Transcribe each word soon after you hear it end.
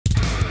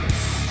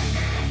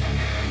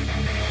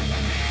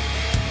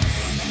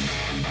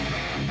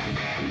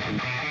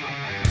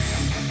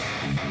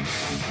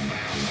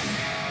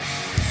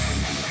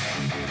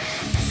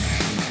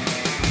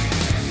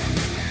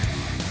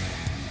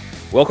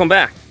Welcome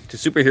back to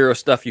Superhero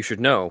Stuff You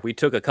Should Know. We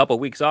took a couple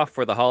weeks off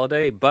for the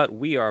holiday, but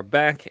we are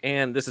back,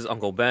 and this is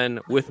Uncle Ben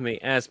with me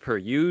as per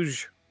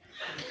usual.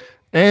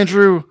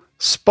 Andrew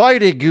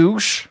Spidey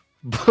Goosh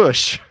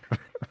Bush.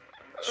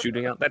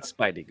 Shooting out that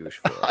Spidey Goosh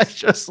for I us.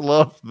 just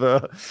love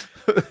the,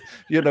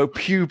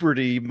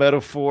 puberty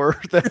metaphor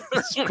that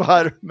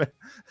Spider-Man.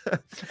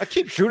 I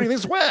keep shooting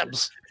these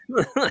webs.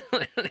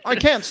 I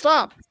can't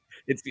stop.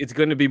 It's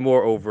going to be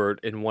more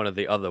overt in one of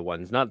the other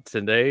ones. Not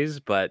today's,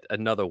 but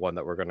another one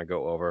that we're going to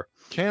go over.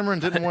 Cameron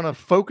didn't want to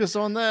focus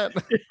on that.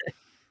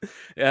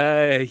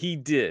 He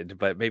did,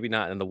 but maybe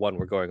not in the one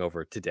we're going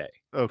over today.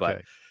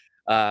 Okay.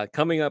 But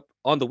coming up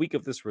on the week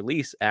of this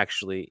release,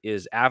 actually,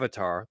 is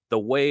Avatar: The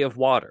Way of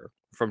Water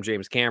from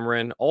James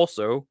Cameron.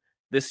 Also,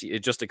 it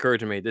just occurred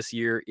to me, this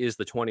year is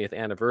the 20th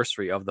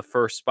anniversary of the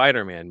first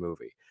Spider-Man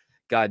movie.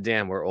 God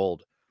damn, we're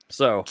old.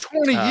 So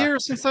 20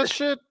 years since that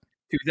shit?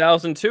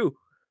 2002.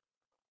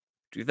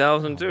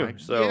 Oh,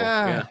 So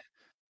yeah.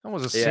 I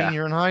was a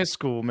senior in high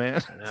school,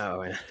 man.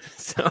 No,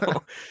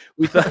 so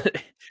we thought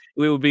it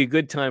would be a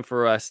good time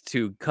for us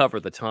to cover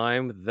the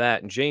time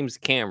that James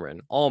Cameron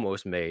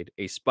almost made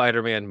a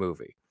Spider-Man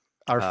movie.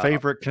 Our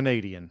favorite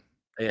Canadian.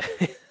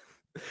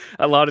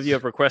 A lot of you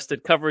have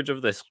requested coverage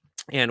of this,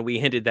 and we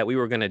hinted that we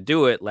were going to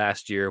do it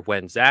last year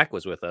when Zach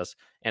was with us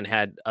and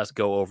had us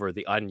go over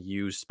the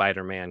unused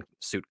Spider-Man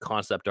suit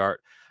concept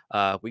art.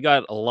 We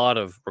got a lot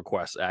of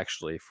requests,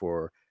 actually,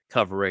 for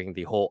covering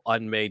the whole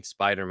Unmade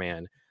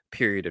Spider-Man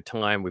period of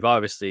time. We've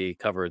obviously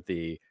covered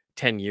the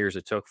 10 years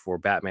it took for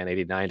Batman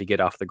 89 to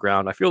get off the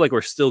ground. I feel like we're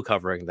still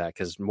covering that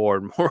because more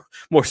and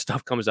more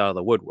stuff comes out of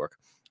the woodwork.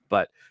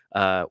 But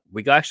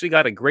we actually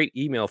got a great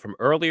email from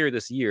earlier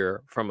this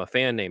year from a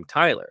fan named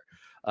Tyler,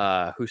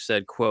 who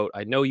said, quote,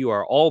 "I know you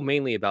are all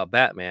mainly about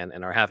Batman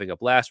and are having a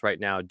blast right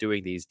now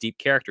doing these deep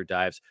character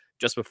dives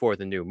just before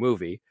the new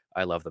movie.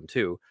 I love them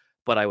too.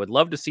 But I would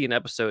love to see an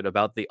episode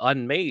about the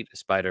unmade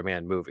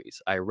Spider-Man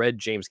movies. I read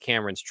James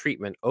Cameron's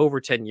treatment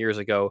over 10 years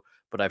ago,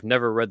 but I've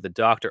never read the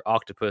Dr.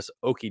 Octopus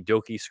Okie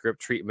Dokie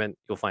script treatment."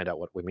 You'll find out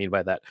what we mean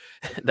by that,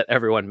 that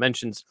everyone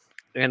mentions,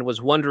 and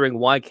was wondering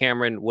why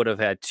Cameron would have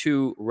had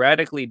two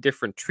radically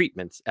different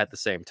treatments at the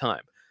same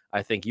time.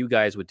 I think you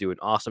guys would do an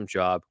awesome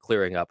job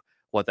clearing up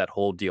what that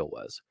whole deal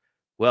was.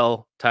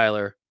 Well,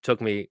 Tyler,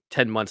 took me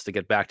 10 months to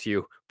get back to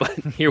you, but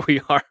here we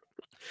are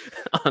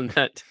on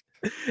that.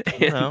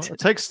 It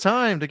takes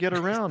time to get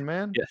around,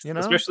 man. Yes,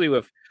 especially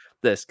with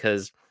this,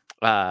 because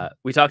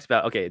we talked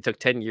about, okay, it took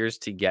 10 years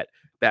to get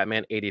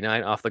Batman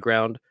 89 off the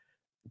ground.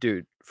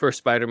 Dude, first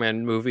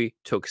Spider-Man movie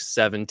took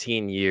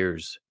 17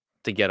 years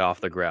to get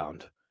off the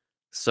ground.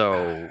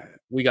 So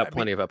we got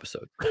plenty of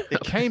episodes.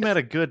 It came at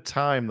a good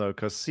time, though,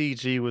 because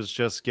CG was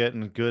just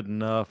getting good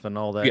enough and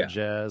all that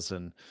jazz.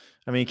 And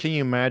I mean, can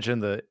you imagine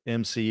the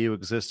MCU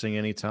existing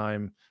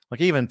anytime, like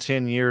even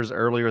 10 years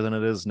earlier than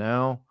it is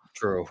now?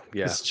 True.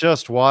 Yeah. It's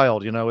just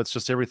wild. It's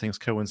just everything's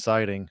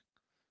coinciding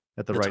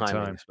at the right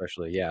timing, time.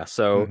 Especially. Yeah.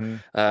 So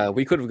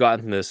we could have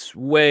gotten this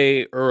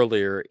way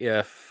earlier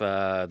if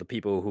the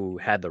people who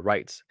had the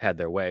rights had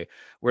their way.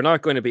 We're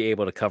not going to be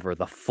able to cover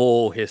the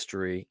full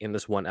history in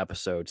this one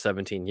episode,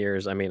 17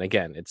 years. I mean,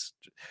 again,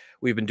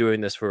 we've been doing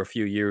this for a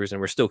few years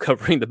and we're still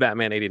covering the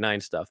Batman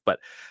 89 stuff. But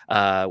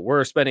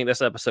we're spending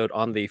this episode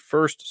on the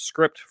first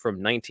script from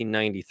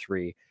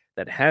 1993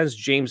 that has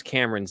James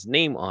Cameron's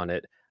name on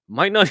it.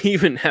 Might not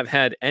even have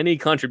had any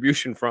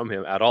contribution from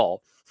him at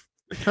all.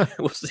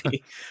 We'll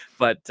see.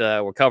 But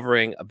we're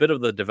covering a bit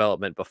of the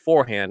development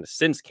beforehand,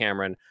 since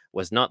Cameron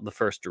was not the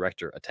first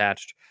director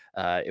attached.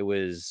 It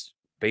was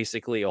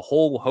basically a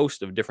whole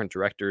host of different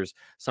directors,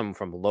 some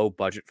from low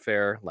budget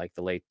fare, like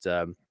the late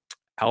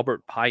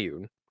Albert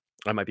Pyun.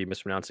 I might be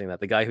mispronouncing that.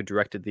 The guy who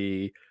directed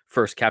the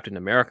first Captain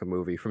America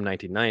movie from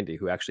 1990,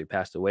 who actually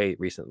passed away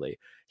recently.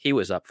 He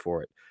was up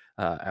for it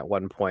at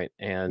one point.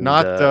 And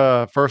not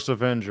the first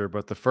Avenger,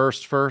 but the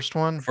first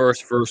one.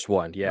 First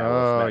one, yeah.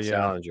 Oh, with Matt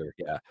Salinger,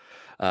 yeah.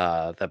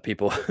 That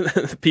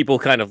people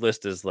kind of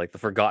list as like the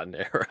forgotten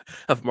era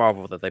of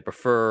Marvel that they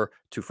prefer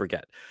to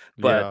forget.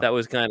 But that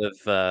was kind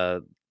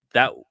of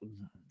that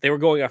they were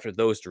going after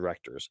those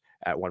directors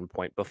at one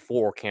point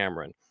before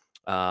Cameron.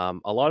 A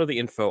lot of the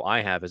info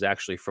I have is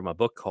actually from a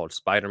book called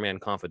Spider-Man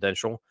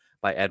Confidential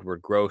by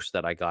Edward Gross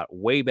that I got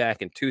way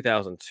back in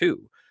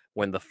 2002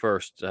 when the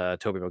first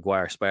Tobey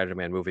Maguire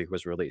Spider-Man movie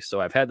was released.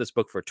 So I've had this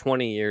book for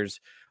 20 years,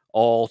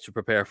 all to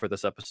prepare for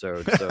this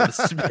episode. So this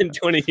has been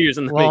 20 years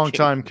in the long making.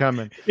 Time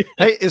coming.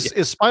 Hey, is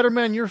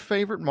Spider-Man your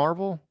favorite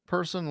Marvel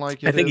person?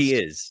 Like, I think he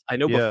is. I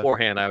know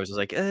beforehand I was just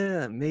like,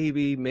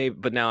 maybe,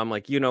 but now I'm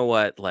like, you know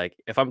what?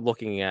 Like, if I'm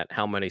looking at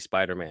how many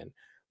Spider-Man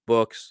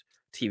books,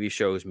 TV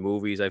shows,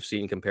 movies I've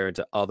seen compared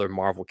to other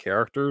Marvel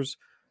characters,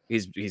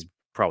 he's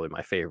probably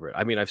my favorite.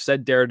 I mean, I've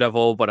said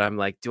Daredevil, but I'm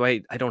like,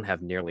 I don't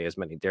have nearly as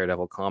many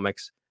Daredevil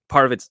comics.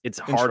 Part of it's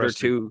harder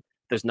to,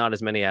 there's not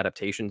as many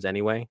adaptations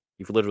anyway.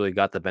 You've literally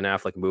got the Ben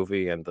Affleck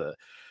movie and the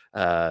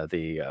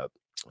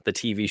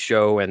TV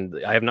show,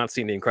 and I have not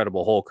seen the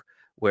Incredible Hulk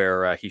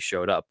where he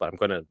showed up, but I'm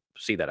going to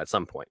see that at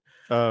some point.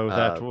 Oh,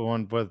 that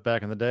one was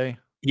back in the day?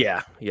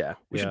 Yeah, yeah,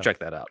 we should Yeah. check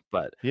that out.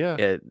 But Yeah.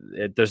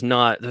 there's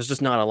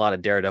just not a lot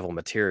of Daredevil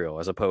material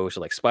as opposed to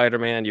like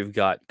Spider-Man. You've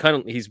got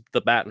he's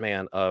the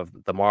Batman of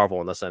the Marvel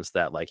in the sense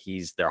that like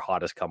he's their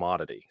hottest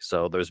commodity.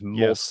 So there's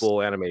Yes.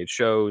 multiple animated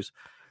shows,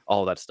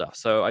 all that stuff.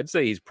 So I'd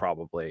say he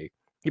probably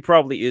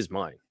is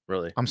mine,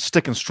 really. I'm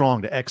sticking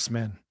strong to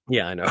X-Men.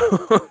 Yeah, I know.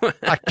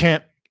 I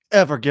can't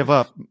ever give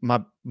up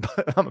my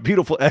I'm a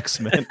beautiful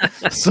X-Men.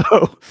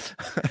 So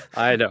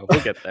I know.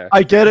 We'll get there.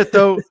 I get it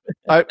though.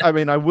 I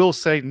mean, I will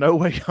say No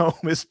Way Home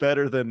is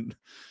better than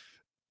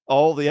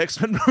all the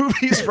X-Men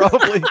movies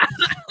probably.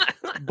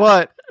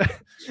 but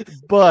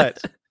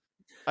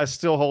I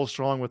still hold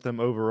strong with them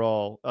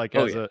overall, like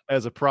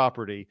as a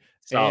property.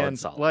 Solid, And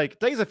solid. like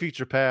Days of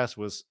Future Past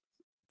was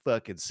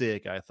fucking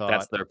sick, I That's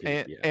thought. their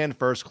peak, yeah. And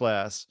First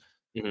Class.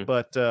 Mhm.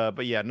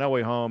 But yeah, No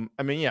Way Home.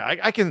 I mean, yeah,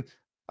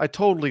 I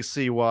totally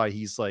see why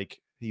he's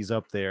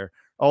up there.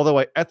 Although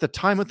at the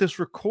time of this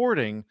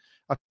recording,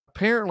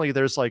 apparently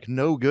there's like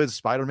no good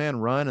Spider-Man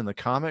run in the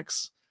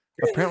comics.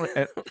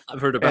 Apparently,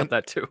 I've heard about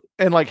that too.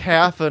 and like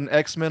half an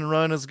X-Men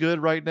run is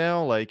good right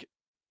now. Like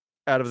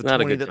out of It's the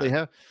not a 20 good that they time.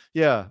 have.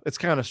 Yeah, it's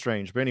kind of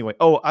strange. But anyway,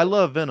 oh, I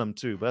love Venom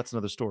too, but that's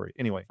another story.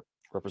 Anyway,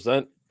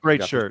 Represent. great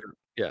Got the shirt.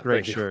 Yeah,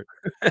 Great thank you.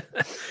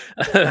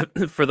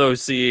 shirt. For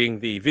those seeing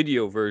the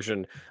video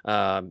version,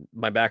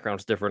 my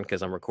background's different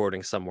because I'm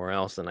recording somewhere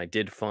else, and I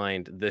did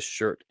find this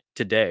shirt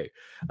today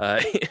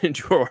in a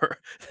drawer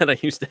that I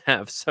used to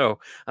have. So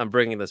I'm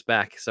bringing this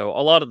back. So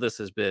a lot of this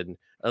has been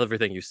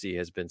everything you see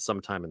has been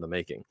sometime in the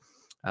making,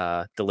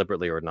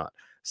 deliberately or not.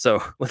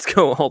 So let's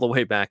go all the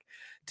way back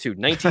to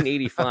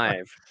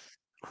 1985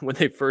 when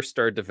they first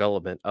started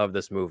development of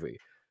this movie.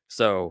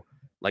 So,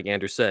 like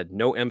Andrew said,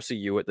 no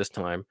MCU at this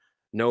time,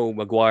 no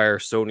Maguire,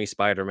 Sony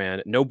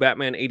Spider-Man, no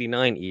Batman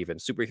 89 even.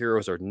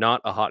 Superheroes are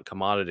not a hot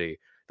commodity.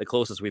 The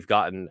closest we've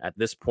gotten at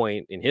this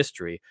point in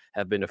history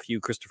have been a few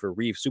Christopher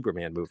Reeve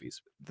Superman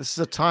movies. This is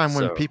a time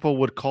when So people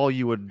would call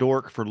you a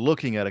dork for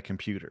looking at a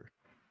computer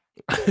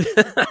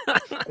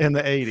in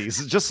the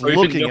 80s, just or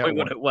even looking at knowing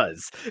what one. it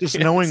was. Just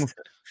Yes. knowing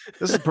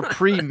this is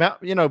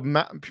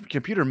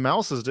computer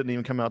mouses didn't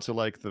even come out to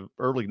like the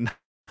early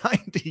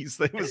 90s.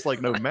 There was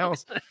like no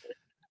mouse.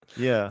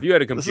 Yeah. If you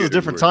had a This computer, is a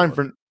different time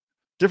for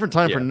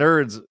Yeah.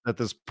 nerds at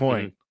this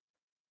point.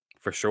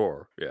 For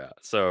sure. Yeah.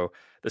 So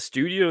the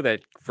studio that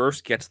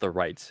first gets the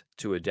rights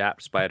to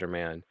adapt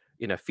Spider-Man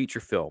in a feature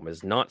film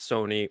is not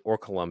Sony or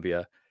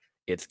Columbia.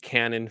 It's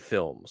Canon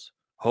Films,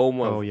 home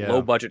Oh of yeah.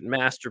 low-budget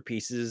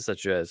masterpieces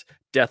such as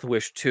Death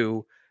Wish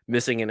 2,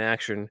 Missing in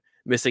Action,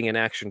 Missing in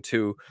Action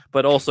 2,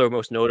 but also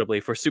most notably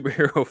for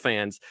superhero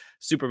fans,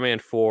 Superman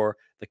 4,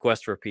 The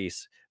Quest for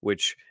Peace,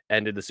 which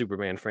ended the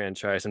Superman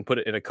franchise and put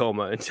it in a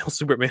coma until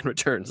Superman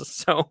Returns.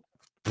 So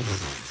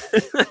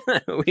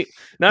They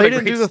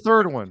didn't do the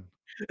third one.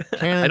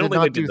 Canon I don't did think they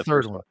not did do the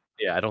third first one. one.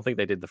 Yeah, I don't think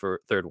they did the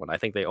third one. I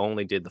think they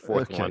only did the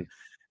fourth one, Okay.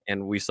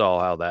 and we saw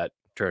how that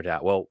turned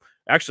out. Well,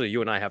 actually,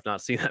 you and I have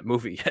not seen that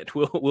movie yet.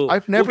 We'll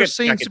I've never get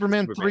seen back into the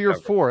Superman 3 or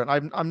coverage. 4,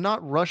 and I'm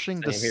not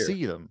rushing to Same here.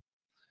 see them.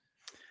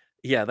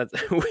 Yeah, that's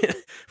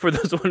for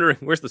those wondering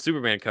where's the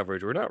Superman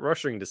coverage. We're not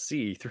rushing to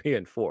see 3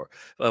 and 4.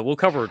 We'll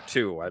cover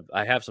 2.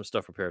 I have some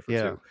stuff prepared for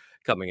Yeah. 2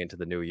 coming into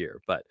the new year,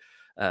 but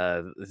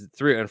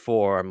 3 and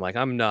 4,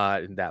 I'm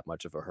not in that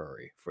much of a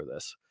hurry for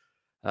this.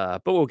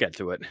 But we'll get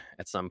to it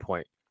at some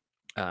point.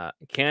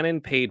 Canon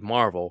paid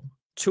Marvel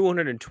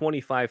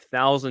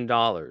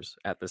 $225,000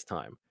 at this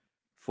time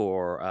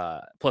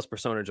for plus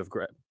percentage of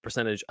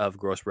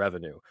gross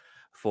revenue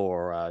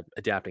for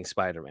adapting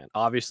Spider-Man.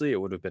 Obviously,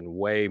 it would have been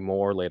way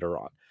more later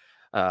on.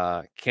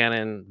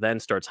 Canon then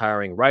starts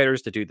hiring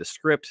writers to do the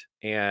script,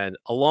 and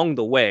along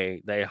the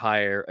way, they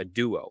hire a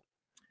duo,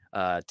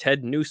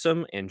 Ted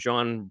Newsom and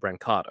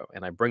Brancato.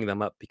 And I bring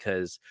them up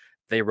because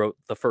they wrote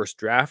the first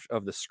draft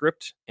of the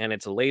script, and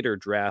it's a later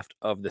draft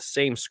of the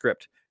same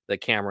script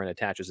that Cameron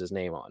attaches his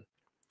name on.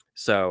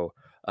 So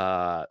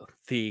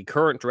the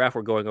current draft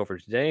we're going over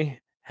today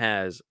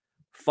has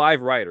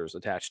 5 writers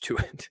attached to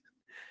it.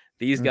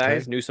 These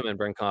guys, Newsom and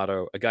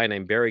Brancato, a guy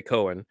named Barry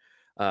Cohen,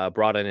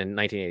 brought in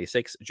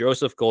 1986,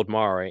 Joseph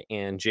Goldmare,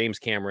 and James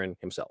Cameron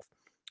himself.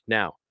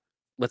 Now,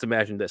 let's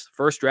imagine this.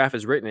 First draft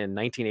is written in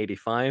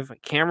 1985.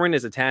 Cameron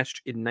is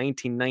attached in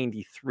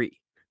 1993.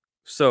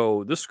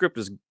 So this script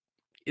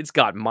it's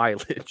got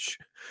mileage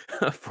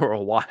for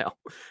a while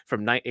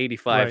from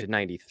 85 to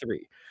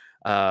 93.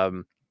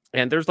 And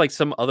there's like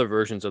some other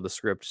versions of the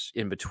scripts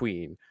in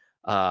between.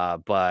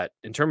 But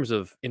in terms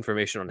of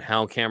information on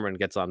how Cameron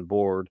gets on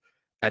board,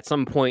 at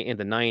some point in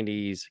the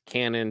 90s,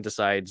 Canon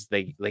decides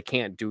they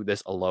can't do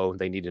this alone.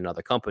 They need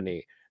another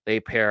company. They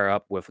pair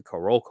up with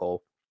Karoko,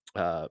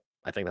 I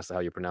think that's how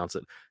you pronounce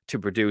it, to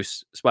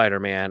produce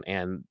Spider-Man.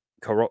 And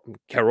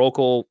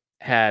Karoko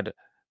had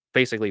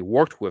basically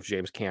worked with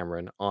James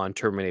Cameron on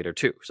Terminator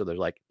 2. So they're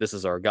like, this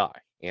is our guy.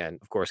 And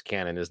of course,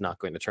 Canon is not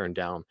going to turn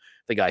down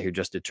the guy who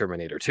just did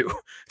Terminator 2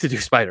 to do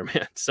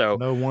Spider-Man. So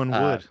No one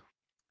would.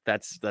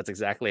 That's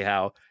exactly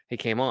how he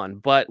came on.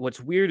 But what's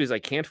weird is I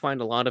can't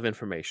find a lot of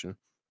information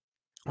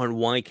on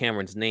why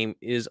Cameron's name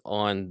is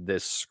on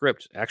this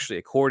script. Actually,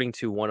 according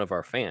to one of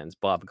our fans,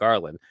 Bob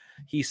Garland,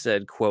 he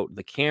said, quote,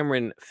 the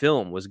Cameron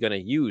film was going to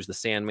use the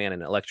Sandman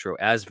and Electro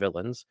as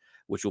villains,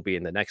 which will be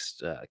in the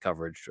next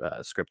coverage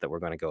script that we're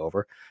going to go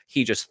over.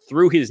 He just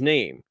threw his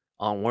name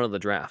on one of the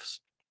drafts.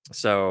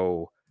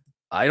 So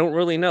I don't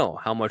really know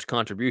how much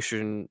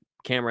contribution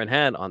Cameron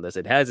had on this.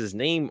 It has his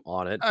name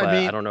on it, I but I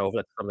mean, don't know if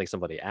that's something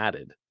somebody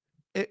added.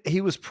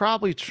 he was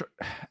probably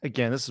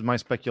again, this is my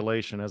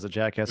speculation as a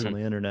jackass on Mhm.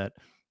 the internet,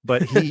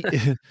 but he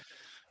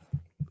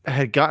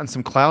had gotten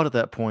some clout at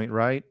that point,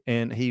 right?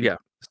 And he Yeah.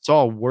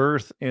 saw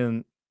worth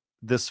in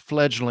this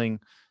fledgling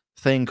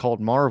thing called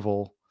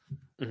Marvel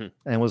Mhm.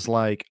 and was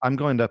like, I'm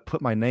going to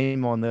put my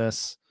name on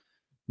this,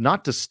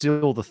 not to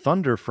steal the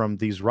thunder from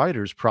these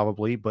writers,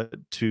 probably, but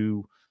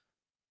to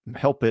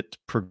help it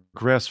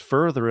progress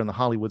further in the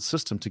Hollywood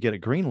system to get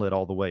it greenlit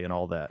all the way and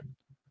all that.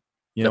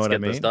 You know Let's what I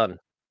get this mean? done.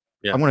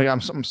 Yeah.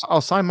 I'll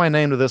sign my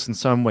name to this in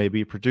some way,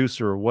 be a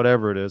producer or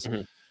whatever it is.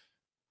 Mhm.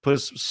 Put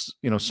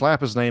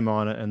slap his name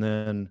on it, and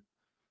then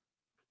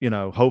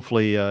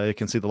hopefully it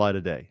can see the light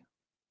of day.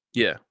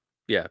 Yeah.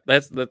 Yeah,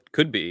 that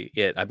could be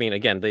it. I mean,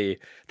 again, the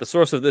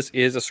source of this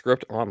is a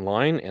script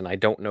online, and I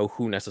don't know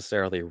who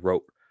necessarily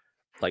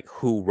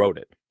who wrote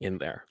it in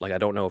there. Like, I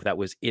don't know if that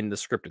was in the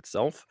script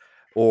itself,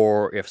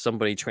 or if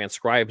somebody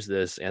transcribes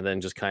this and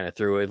then just kind of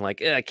threw in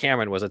like,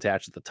 Cameron was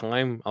attached at the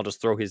time. I'll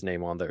just throw his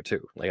name on there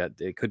too. Like,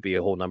 it could be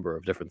a whole number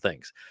of different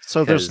things.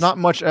 So there's Because not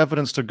much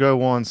evidence to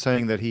go on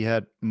saying that he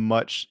had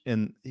much,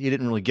 and he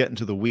didn't really get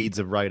into the weeds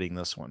of writing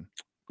this one.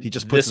 He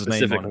just puts this his name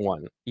specific on it.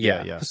 one, Yeah,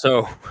 yeah. yeah.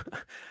 So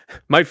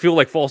might feel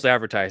like false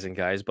advertising,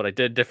 guys, but I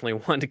did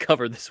definitely want to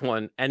cover this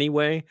one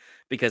anyway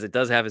because it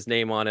does have his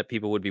name on it.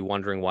 People would be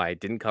wondering why I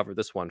didn't cover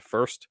this one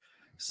first.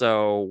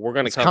 So we're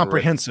going to It's cover it.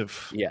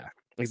 comprehensive. Yeah,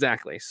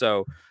 exactly.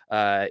 So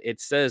it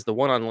says the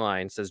one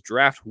online says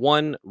draft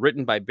 1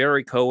 written by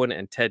Barry Cohen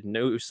and Ted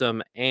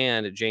Newsom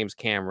and James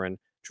Cameron.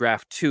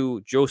 Draft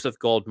 2 Joseph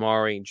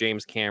Goldmari,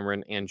 James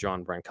Cameron, and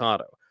John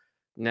Brancato.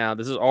 Now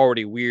this is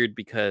already weird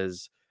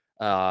because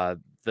uh,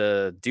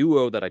 the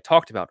duo that I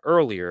talked about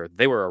earlier,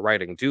 they were a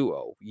writing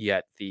duo,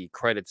 yet the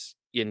credits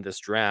in this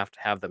draft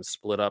have them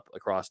split up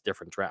across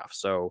different drafts.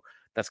 So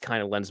that's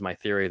kind of lends my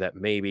theory that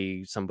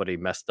maybe somebody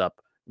messed up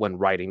when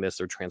writing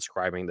this or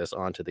transcribing this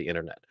onto the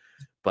internet.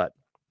 But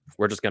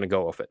we're just going to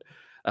go with it.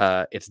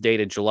 It's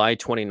dated July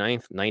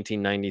 29th,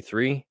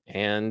 1993,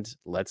 and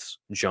let's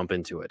jump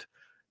into it.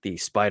 The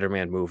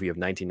Spider-Man movie of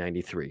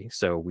 1993.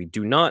 So we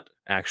do not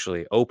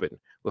actually open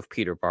with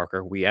Peter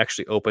Parker. We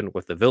actually open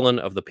with the villain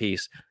of the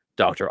piece,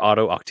 Dr.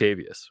 Otto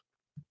Octavius.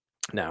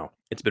 Now,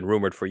 it's been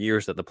rumored for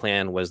years that the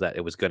plan was that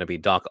it was going to be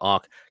Doc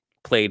Ock,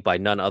 played by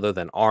none other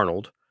than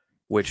Arnold,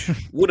 which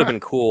would have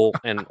been cool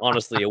and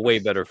honestly a way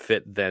better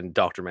fit than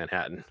Dr.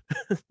 Manhattan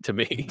to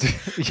me.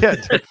 Yeah.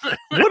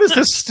 What is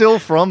this still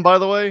from, by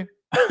the way?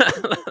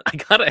 I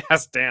gotta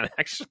ask Dan,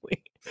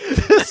 actually.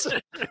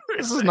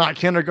 This is not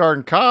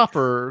Kindergarten Cop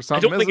or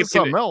something. I don't think it's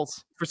something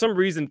else. For some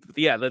reason,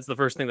 yeah, that's the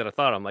first thing that I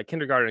thought. I'm like,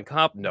 Kindergarten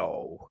Cop?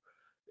 No.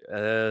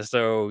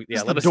 So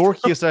yeah, This is the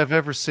dorkiest I've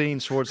ever seen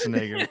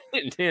Schwarzenegger.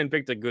 Dan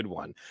picked a good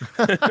one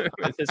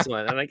with this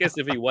one, and I guess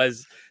if he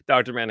was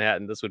Dr.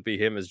 Manhattan, this would be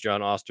him as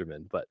John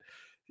Osterman. But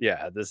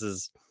yeah, this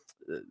is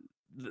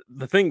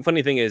the thing.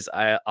 Funny thing is,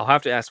 I'll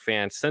have to ask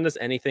fans, send us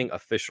anything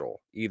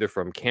official, either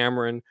from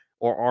Cameron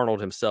or Arnold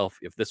himself,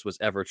 if this was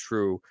ever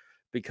true,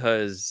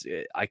 because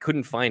I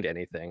couldn't find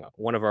anything.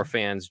 One of our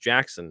fans,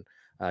 Jackson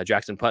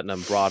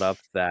Putnam, brought up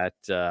that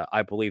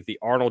I believe the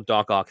Arnold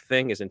Doc Ock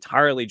thing is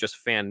entirely just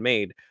fan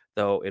made,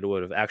 though it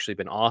would have actually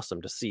been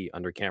awesome to see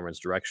under Cameron's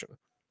direction.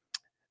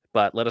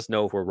 But let us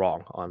know if we're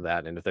wrong on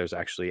that and if there's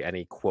actually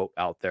any quote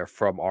out there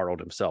from Arnold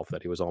himself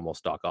that he was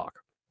almost Doc Ock.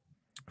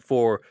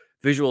 For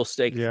visual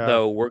stake, Yeah.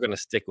 though, we're going to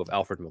stick with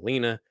Alfred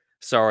Molina.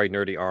 Sorry,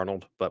 nerdy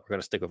Arnold, but we're going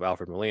to stick with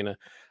Alfred Molina.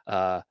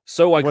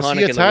 So iconic Was he in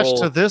the attached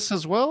role. to this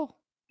as well?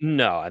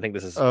 No, I think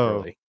this is Oh,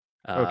 early.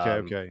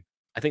 okay.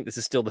 I think this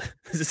is still this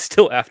is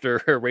still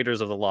after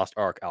Raiders of the Lost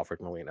Ark, Alfred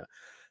Molina.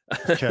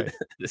 Okay.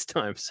 This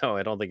time, so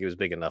I don't think he was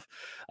big enough.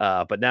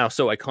 But now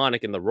so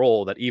iconic in the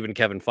role that even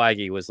Kevin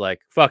Feige was like,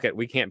 "Fuck it,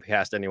 we can't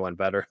cast anyone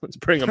better. Let's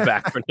bring him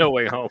back for No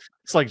Way Home."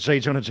 It's like J.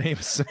 Jonah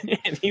Jameson.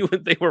 And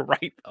they were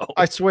right though.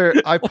 I swear,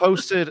 I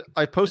posted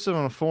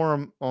on a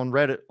forum on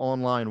Reddit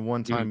online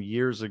one time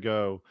years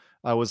ago.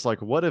 I was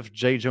like, what if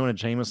J. Jonah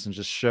Jameson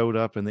just showed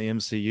up in the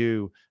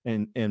MCU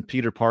and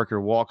Peter Parker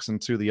walks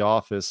into the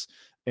office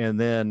and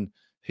then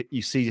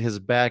you see his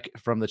back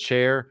from the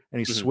chair and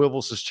he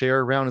swivels his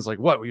chair around. He's like,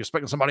 what, were you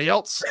expecting somebody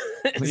else?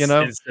 You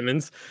know?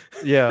 Simmons.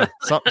 Yeah,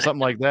 something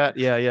like that.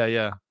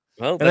 Yeah.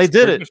 Well, and they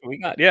did it. We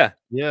got. Yeah.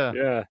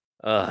 Yeah.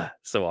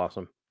 So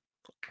awesome.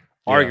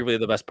 Yeah. Arguably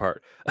the best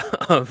part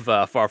of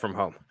Far From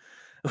Home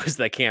was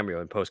that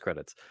cameo in post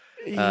credits.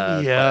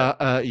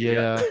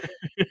 Yeah.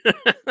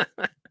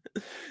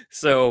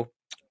 So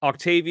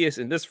Octavius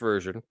in this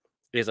version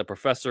is a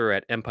professor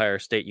at Empire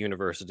State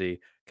University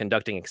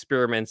conducting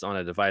experiments on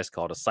a device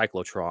called a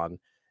cyclotron,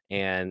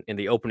 And in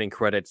the opening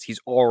credits, he's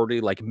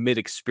already like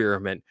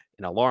mid-experiment,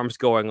 and alarms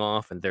going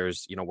off, and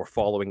there's, we're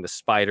following the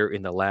spider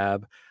in the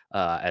lab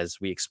as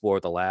we explore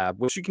the lab,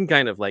 which you can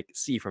kind of like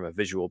see from a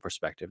visual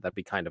perspective. That'd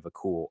be kind of a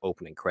cool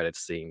opening credits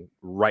scene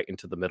right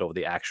into the middle of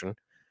the action.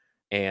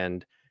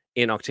 And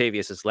in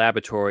Octavius's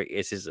laboratory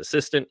is his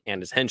assistant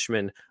and his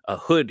henchman, a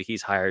hood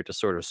he's hired to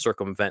sort of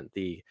circumvent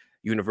the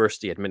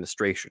university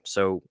administration.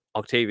 So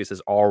Octavius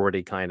is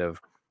already kind of,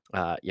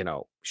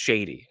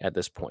 shady at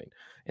this point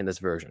in this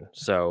version.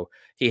 So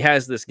he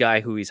has this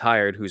guy who he's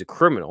hired who's a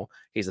criminal.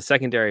 He's a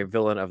secondary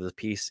villain of the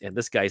piece, and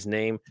this guy's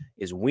name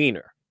is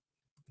Wiener.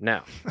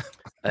 Now,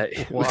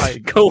 why?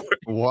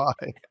 Why?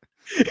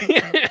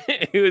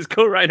 It was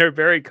co-writer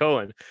Barry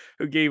Cohen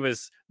who gave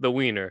us the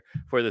Wiener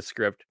for the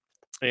script.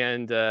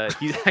 And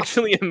he's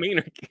actually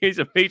he's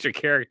a major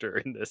character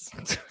in this.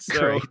 So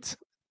Great.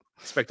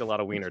 Expect a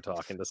lot of Wiener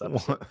talk in this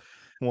episode.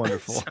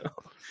 Wonderful. So,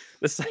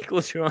 the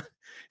cyclotron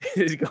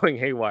is going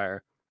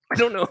haywire. I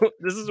don't know.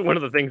 This is one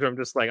of the things where I'm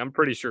just like, I'm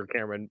pretty sure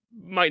Cameron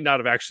might not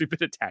have actually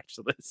been attached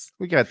to this.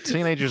 We got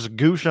teenagers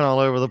gooshing all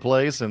over the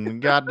place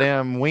and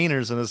goddamn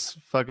wieners in this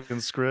fucking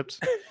script.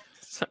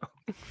 So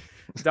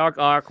Doc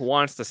Ock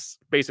wants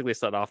to basically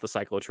set off the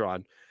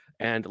cyclotron.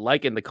 And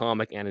like in the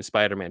comic and in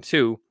Spider-Man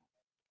 2,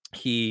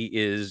 he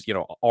is,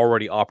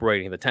 already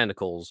operating the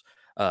tentacles.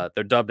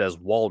 They're dubbed as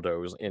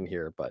Waldos in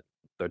here, but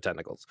they're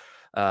tentacles.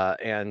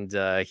 And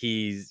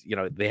he's,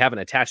 they haven't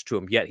attached to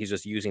him yet. He's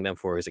just using them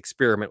for his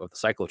experiment with the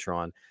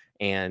cyclotron.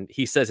 And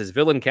he says his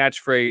villain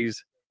catchphrase,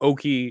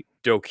 "Okie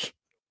dokie."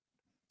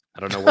 I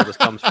don't know where this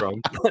comes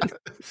from.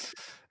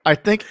 I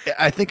think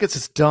it's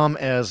as dumb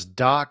as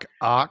Doc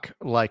Ock,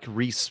 like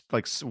words,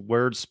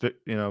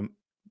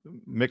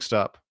 mixed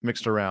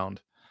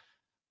around.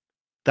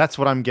 That's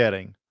what I'm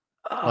getting.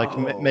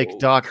 Like make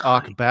Doc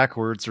Ock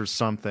backwards or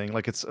something.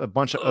 Like it's a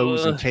bunch of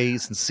O's and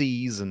K's and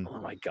C's and. Oh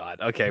my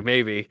god. Okay,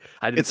 maybe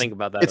I didn't think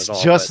about that it's at all.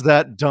 It's just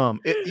that dumb.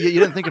 You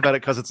didn't think about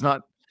it because it's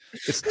not.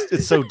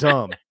 It's so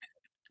dumb.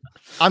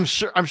 I'm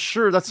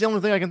sure that's the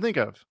only thing I can think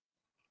of.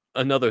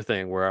 Another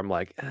thing where I'm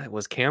like,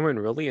 was Cameron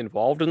really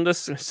involved in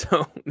this?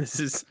 So this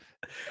is.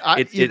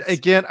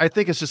 Again, I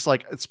think it's just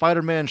like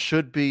Spider-Man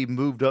should be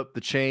moved up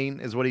the chain,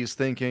 is what he's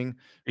thinking.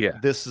 Yeah.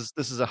 This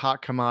is a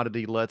hot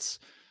commodity.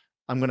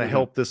 I'm going to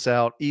help this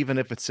out, even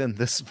if it's in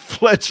this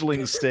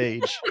fledgling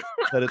stage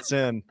that it's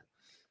in.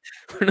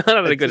 We're not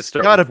having a good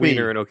start with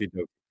Wiener and Okie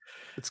dokie.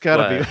 It's got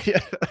to be. Yeah.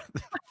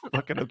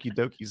 Fucking Okie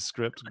dokie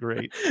script.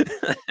 Great.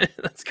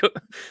 Let's go.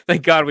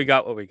 Thank God we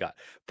got what we got.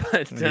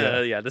 But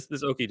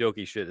this Okie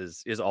dokie shit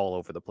is all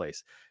over the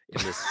place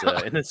in this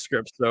in this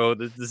script. So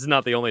this is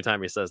not the only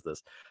time he says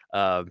this.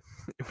 But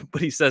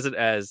he says it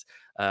as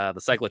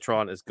the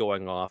cyclotron is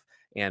going off.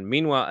 And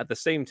meanwhile, at the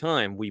same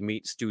time, we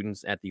meet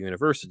students at the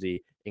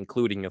university,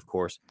 including, of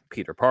course,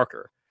 Peter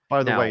Parker.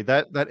 By the way,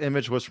 that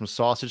image was from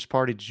Sausage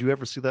Party. Did you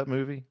ever see that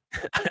movie?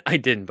 I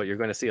didn't, but you're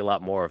going to see a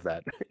lot more of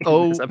that.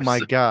 Oh my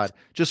God.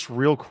 Just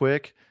real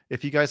quick,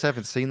 if you guys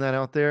haven't seen that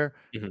out there,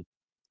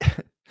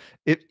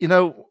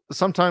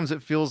 sometimes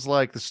it feels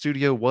like the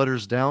studio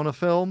waters down a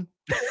film.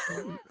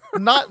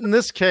 Not in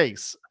this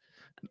case.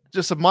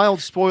 Just a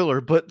mild spoiler,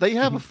 but they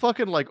have a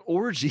fucking like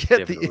orgy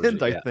at the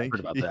end, I think.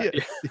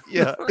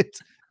 Yeah,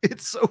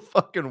 it's so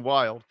fucking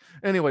wild.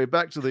 Anyway,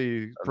 back to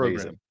the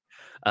program.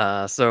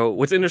 So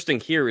what's interesting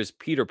here is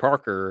Peter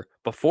Parker,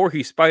 before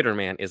he's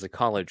Spider-Man, is a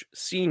college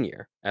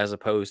senior as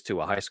opposed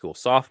to a high school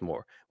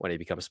sophomore when he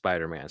becomes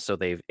Spider-Man. So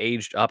they've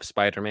aged up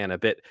Spider-Man a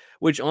bit,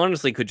 which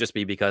honestly could just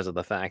be because of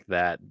the fact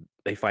that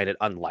they find it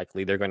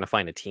unlikely they're going to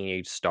find a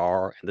teenage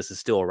star. And this is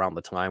still around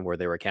the time where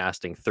they were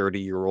casting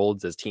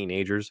 30-year-olds as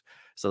teenagers.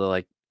 So they're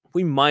like,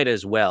 we might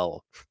as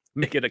well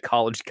make it a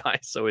college guy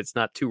so it's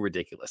not too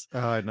ridiculous.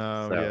 I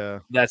know, so yeah.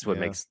 That's what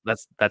makes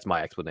that's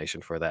my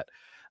explanation for that.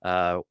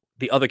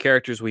 The other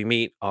characters we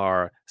meet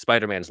are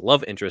Spider-Man's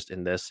love interest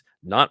in this,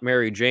 not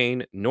Mary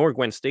Jane nor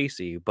Gwen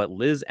Stacy, but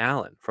Liz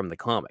Allen from the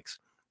comics,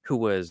 who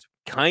was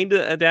kind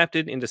of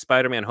adapted into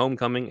Spider-Man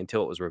Homecoming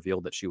until it was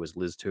revealed that she was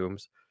Liz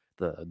Toombs,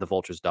 the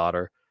Vulture's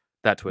daughter.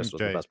 That twist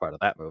was the best part of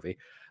that movie.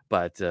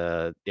 But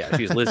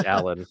she's Liz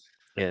Allen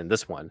in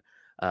this one.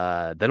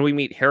 Then we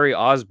meet Harry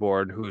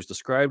Osborn, who's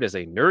described as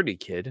a nerdy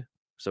kid,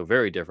 so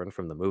very different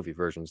from the movie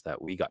versions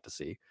that we got to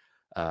see.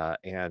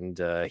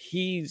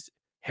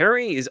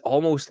 Harry is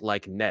almost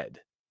like Ned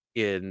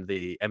in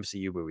the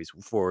MCU movies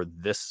for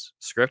this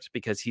script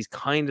because he's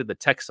kind of the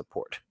tech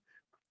support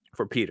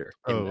for Peter.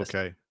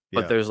 Okay. Yeah.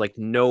 But there's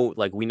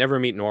we never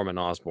meet Norman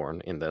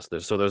Osborn in this.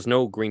 There's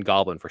no Green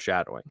Goblin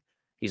foreshadowing.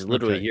 He's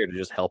literally here to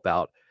just help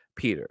out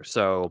Peter.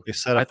 So they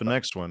set up the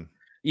next one.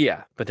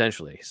 Yeah,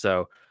 potentially.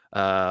 So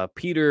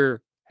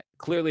Peter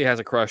clearly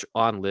has a crush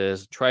on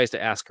Liz, tries to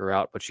ask her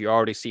out, but she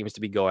already seems to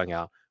be going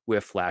out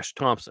with Flash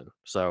Thompson.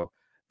 So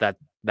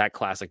that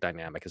classic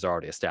dynamic is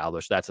already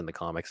established. That's in the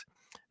comics.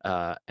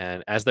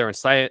 And as they're in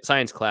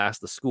science class,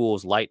 the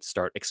school's lights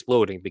start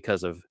exploding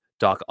because of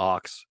Doc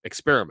Ock's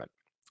experiment.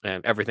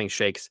 And everything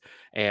shakes,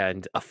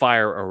 and a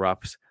fire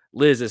erupts.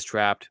 Liz is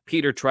trapped.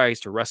 Peter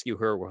tries to rescue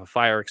her with a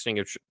fire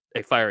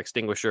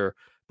extinguisher,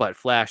 but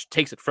Flash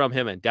takes it from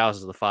him and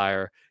douses the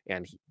fire,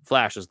 and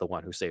Flash is the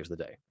one who saves the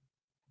day.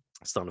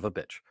 Son of a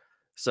bitch.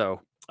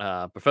 So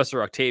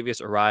Professor Octavius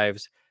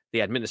arrives.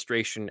 The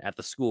administration at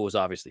the school is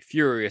obviously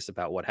furious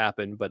about what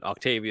happened, but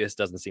Octavius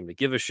doesn't seem to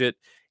give a shit,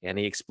 and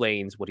he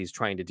explains what he's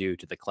trying to do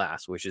to the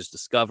class, which is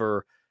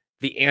discover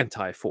the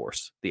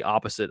anti-force, the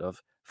opposite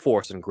of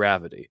force and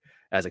gravity,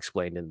 as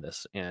explained in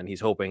this. And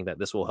he's hoping that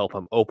this will help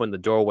him open the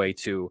doorway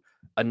to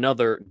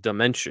another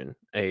dimension,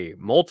 a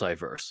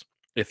multiverse,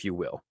 if you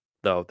will.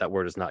 Though that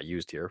word is not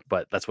used here,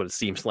 but that's what it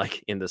seems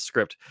like in the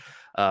script.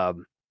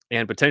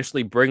 And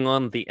potentially bring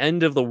on the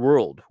end of the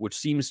world, which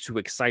seems to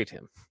excite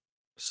him.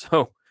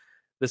 So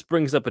this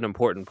brings up an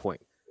important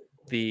point.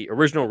 The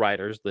original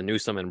writers, the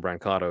Newsom and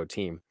Brancato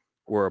team,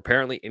 were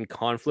apparently in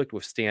conflict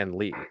with Stan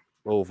Lee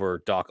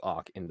over Doc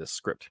Ock in this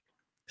script.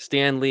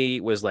 Stan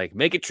Lee was like,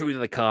 make it true to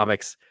the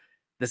comics.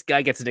 This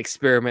guy gets an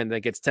experiment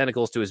that gets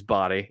tentacles to his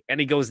body, and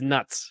he goes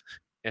nuts.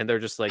 And they're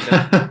just like,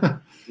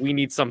 we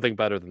need something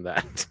better than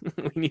that.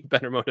 We need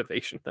better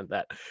motivation than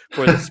that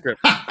for the script.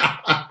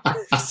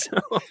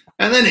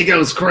 And then he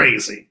goes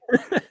crazy.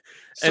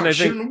 And I think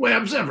shooting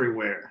webs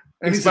everywhere.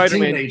 And he's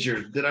Spider-Man, a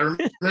teenager. Did I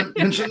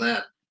mention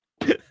that?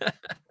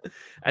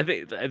 I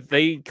think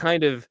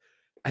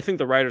I think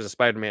the writers of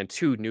Spider-Man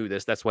 2 knew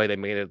this. That's why they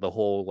made it the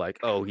whole like,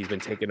 oh, he's been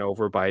taken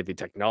over by the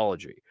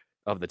technology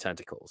of the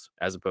tentacles,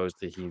 as opposed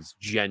to he's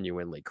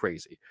genuinely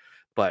crazy.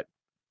 But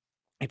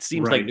it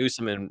seems like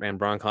Newsom and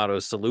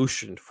Brancato's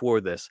solution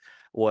for this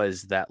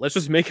was that let's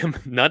just make him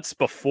nuts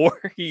before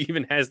he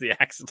even has the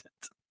accident.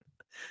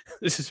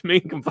 This is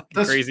making him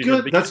fucking crazy.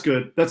 Good. That's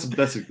good. That's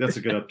a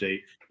good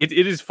update. It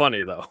is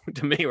funny though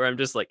to me, where I'm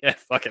just like,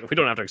 fuck it. We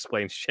don't have to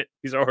explain shit.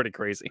 He's already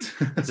crazy.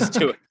 Let's just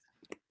do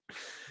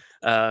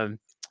it.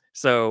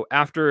 So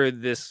after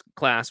this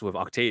class with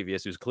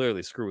Octavius, who's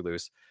clearly screw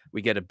loose,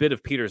 we get a bit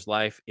of Peter's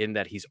life in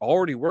that he's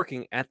already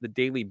working at the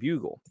Daily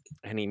Bugle,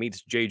 and he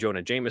meets J.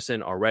 Jonah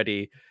Jameson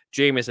already.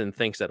 Jameson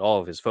thinks that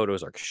all of his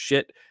photos are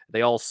shit.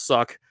 They all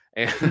suck.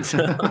 And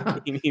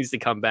he needs to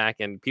come back,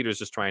 and Peter's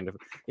just trying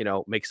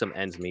to, make some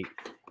ends meet.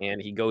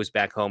 And he goes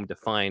back home to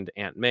find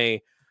Aunt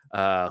May,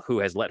 who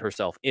has let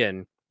herself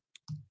in.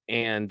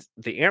 And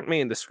the Aunt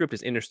May in the script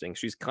is interesting.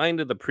 She's kind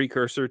of the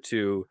precursor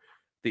to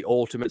the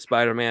Ultimate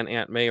Spider-Man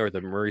Aunt May, or the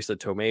Marisa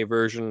Tomei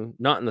version.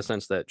 Not in the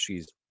sense that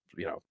she's,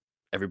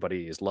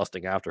 everybody is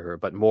lusting after her,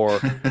 but more in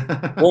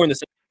the sense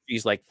that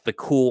she's like the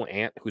cool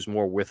aunt who's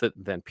more with it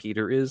than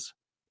Peter is,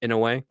 in a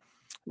way.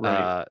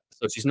 Right.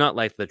 So she's not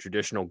like the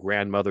traditional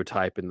grandmother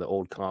type in the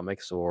old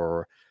comics,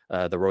 or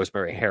the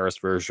Rosemary Harris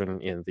version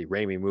in the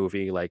Raimi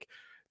movie. Like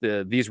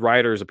these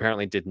writers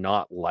apparently did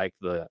not like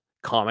the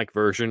comic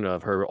version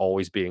of her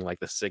always being like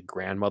the sick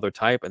grandmother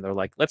type, and they're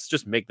like, let's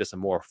just make this a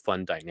more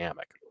fun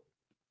dynamic.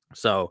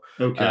 So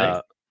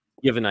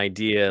give an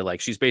idea, like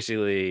she's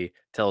basically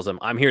tells him,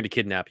 I'm here to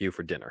kidnap you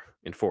for dinner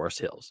in Forest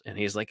Hills, and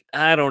he's like,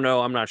 I don't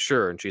know, I'm not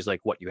sure. And she's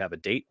like, what, you have a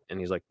date? And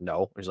he's like,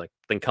 no. And he's like,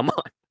 then come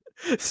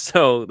on.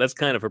 So that's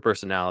kind of her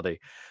personality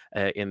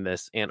in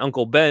this. And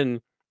Uncle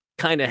Ben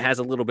kind of has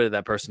a little bit of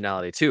that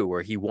personality too,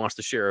 where he wants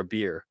to share a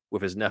beer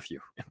with his nephew,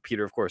 and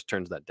Peter of course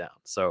turns that down.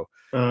 So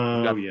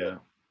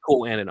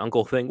cool aunt and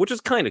uncle thing, which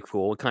is kind of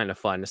cool, kind of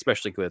fun,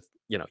 especially with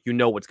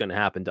what's going to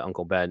happen to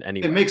Uncle Ben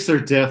anyway. It makes their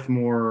death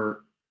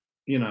more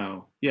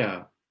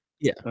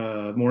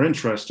more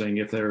interesting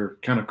if they're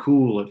kind of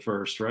cool at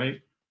first, right?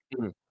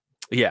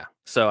 Yeah,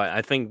 so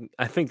I think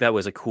that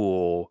was a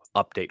cool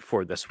update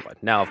for this one.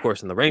 Now, of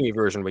course, in the Raimi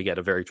version, we get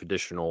a very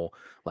traditional,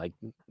 like,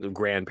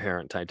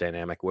 grandparent type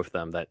dynamic with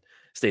them that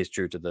stays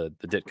true to the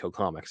Ditko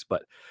comics.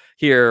 But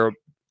here,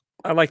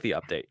 I like the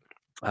update.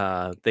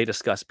 They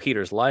discuss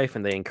Peter's life,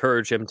 and they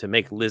encourage him to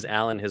make Liz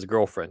Allen his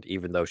girlfriend,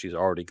 even though she's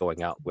already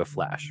going out with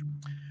Flash.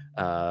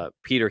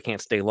 Peter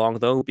can't stay long,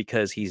 though,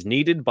 because he's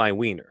needed by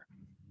Wiener,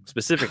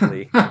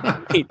 specifically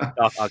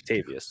Doc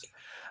Octavius,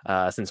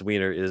 since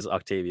Wiener is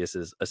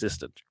Octavius's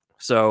assistant.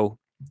 So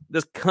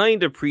this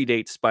kind of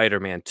predates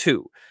Spider-Man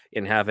 2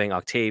 in having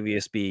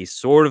Octavius be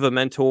sort of a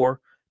mentor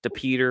to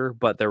Peter,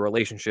 but their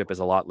relationship is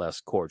a lot less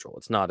cordial.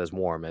 It's not as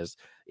warm as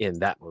in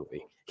that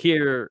movie.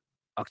 Here,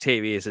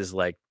 Octavius is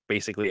like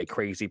basically a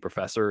crazy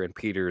professor, and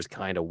Peter is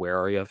kind of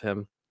wary of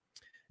him.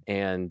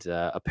 And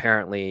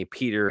apparently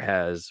Peter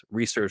has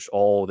researched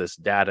all this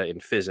data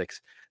in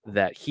physics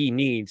that he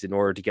needs in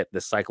order to get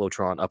this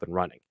cyclotron up and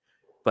running.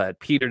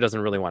 But Peter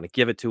doesn't really want to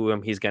give it to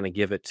him. He's going to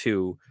give it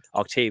to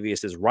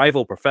Octavius's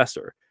rival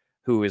professor,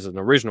 who is an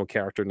original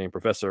character named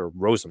Professor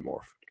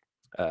Rosenmorph.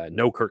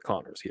 No Kurt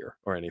Connors here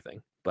or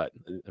anything, but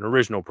an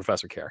original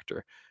professor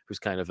character who's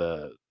kind of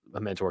a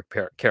mentor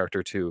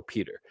character to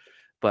Peter.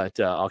 But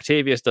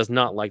Octavius does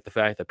not like the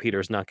fact that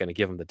Peter's not going to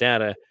give him the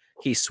data.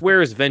 He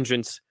swears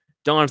vengeance,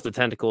 dons the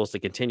tentacles to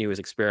continue his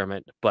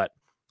experiment, but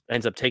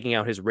ends up taking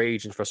out his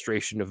rage and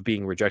frustration of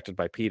being rejected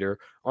by Peter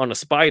on a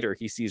spider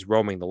he sees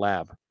roaming the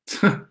lab.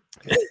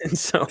 And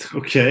so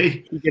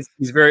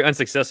he's very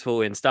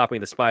unsuccessful in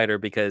stopping the spider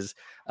because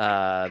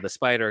the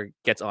spider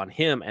gets on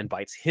him and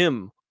bites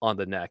him on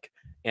the neck.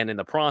 And in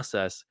the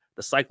process,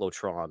 the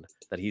cyclotron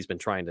that he's been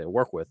trying to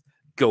work with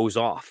goes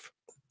off.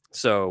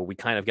 So we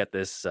kind of get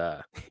this.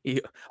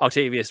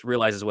 Octavius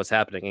realizes what's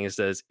happening, and he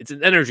says, "It's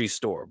an energy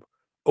storm.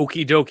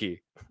 Okie dokie."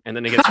 And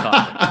then he gets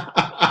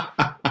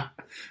caught.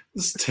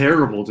 This is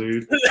terrible,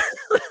 dude.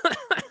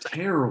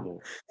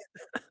 Terrible.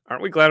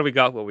 Aren't we glad we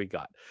got what we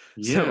got?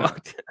 Yeah. So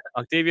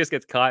Octavius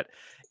gets caught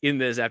in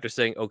this after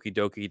saying okie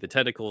dokie. The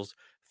tentacles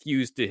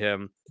fuse to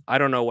him. I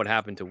don't know what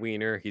happened to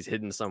Wiener. He's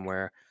hidden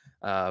somewhere.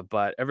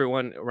 But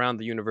everyone around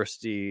the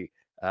university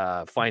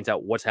finds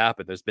out what's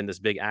happened. There's been this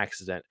big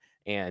accident.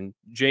 And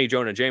J.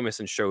 Jonah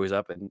Jameson shows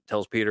up and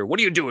tells Peter, "What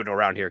are you doing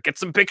around here? Get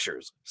some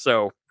pictures."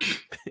 So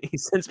he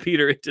sends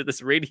Peter into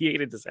this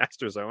radiated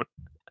disaster zone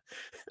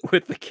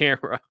with the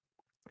camera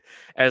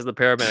as the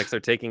paramedics are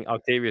taking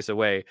Octavius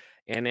away.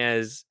 And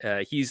as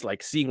he's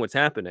like seeing what's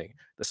happening,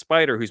 the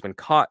spider who's been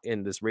caught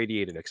in this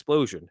radiated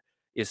explosion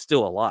is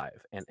still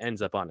alive and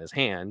ends up on his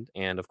hand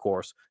and, of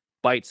course,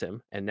 bites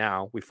him. And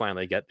now we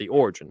finally get the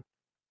origin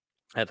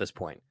at this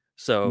point.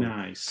 So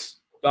nice.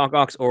 Doc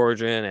Ock's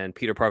origin and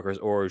Peter Parker's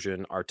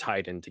origin are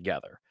tied in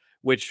together,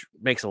 which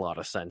makes a lot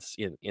of sense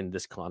in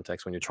this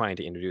context when you're trying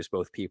to introduce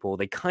both people.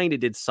 They kind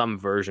of did some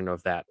version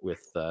of that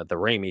with the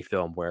Raimi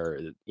film where,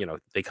 you know,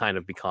 they kind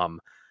of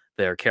become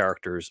their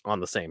characters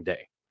on the same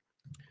day.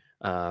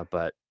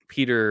 But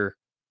Peter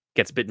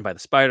gets bitten by the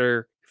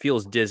spider,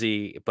 feels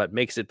dizzy, but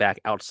makes it back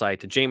outside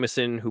to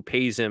Jameson, who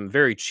pays him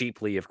very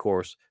cheaply, of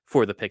course,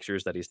 for the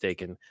pictures that he's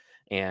taken.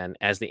 And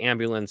as the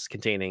ambulance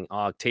containing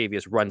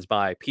Octavius runs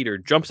by, Peter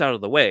jumps out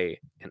of the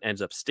way and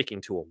ends up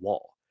sticking to a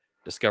wall,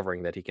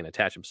 discovering that he can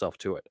attach himself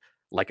to it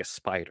like a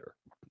spider.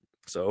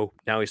 So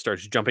now he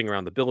starts jumping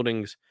around the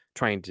buildings,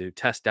 trying to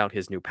test out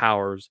his new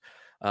powers.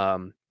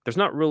 There's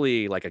not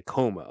really like a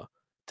coma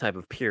type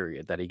of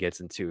period that he gets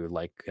into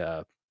like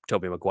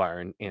Tobey Maguire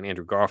and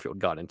Andrew Garfield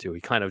got into.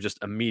 He kind of just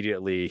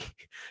immediately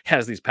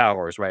has these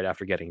powers right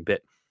after getting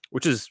bit,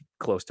 which is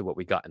close to what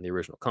we got in the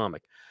original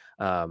comic.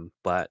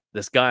 But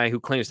this guy who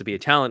claims to be a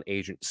talent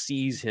agent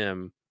sees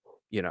him,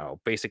 you know,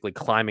 basically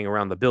climbing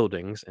around the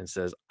buildings and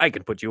says, "I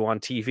can put you on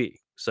TV."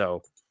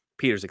 So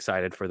Peter's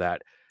excited for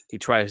that. He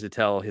tries to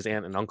tell his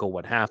aunt and uncle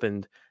what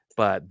happened,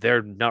 but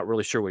they're not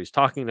really sure what he's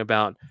talking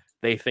about.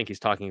 They think he's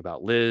talking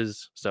about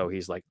Liz. So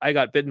he's like, "I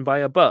got bitten by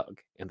a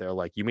bug." And they're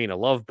like, "You mean a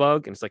love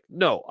bug?" And it's like,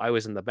 "No, I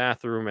was in the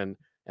bathroom." And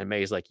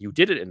May's like, "You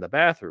did it in the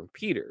bathroom.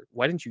 Peter,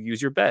 why didn't you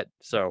use your bed?"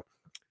 So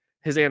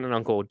his aunt and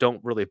uncle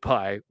don't really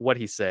buy what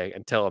he's saying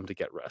and tell him to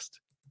get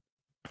rest.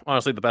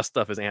 Honestly, the best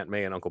stuff is Aunt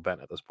May and Uncle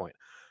Ben at this point.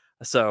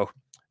 So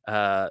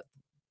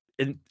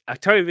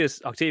Octavius,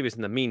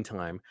 in the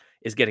meantime,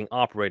 is getting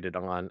operated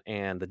on,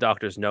 and the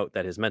doctors note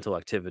that his mental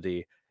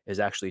activity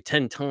is actually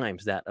 10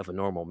 times that of a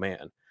normal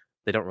man.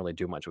 They don't really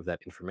do much with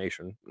that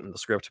information in the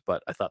script,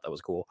 but I thought that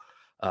was cool.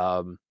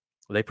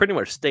 They pretty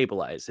much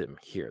stabilize him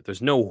here.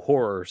 There's no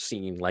horror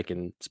scene like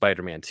in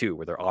Spider-Man 2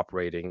 where they're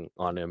operating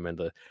on him and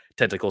the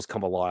tentacles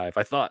come alive.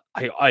 I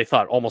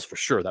thought almost for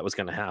sure that was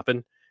going to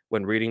happen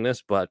when reading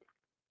this, but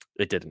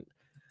it didn't.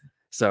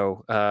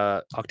 So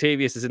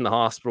Octavius is in the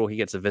hospital. He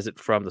gets a visit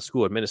from the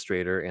school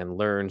administrator and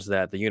learns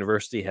that the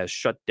university has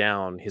shut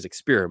down his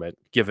experiment,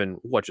 given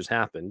what just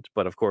happened.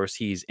 But of course,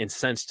 he's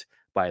incensed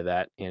by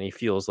that, and he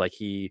feels like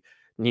he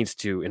needs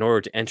to, in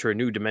order to enter a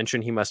new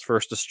dimension, he must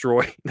first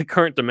destroy the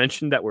current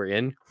dimension that we're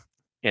in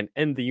and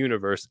end the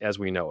universe as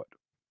we know it.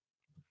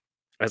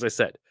 As I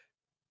said,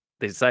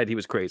 they decided he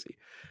was crazy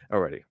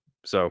already.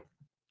 So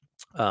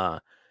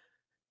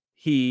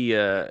he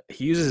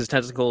uses his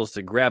tentacles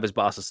to grab his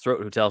boss's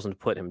throat, who tells him to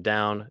put him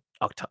down.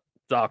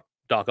 Doc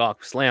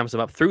Ock slams him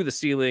up through the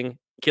ceiling,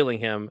 killing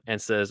him,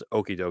 and says,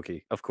 "Okie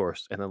dokie," of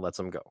course, and then lets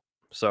him go.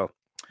 So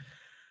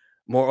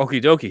more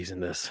okie dokies in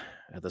this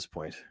at this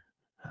point.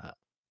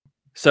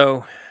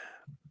 So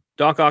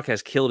Doc Ock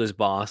has killed his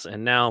boss,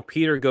 and now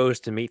Peter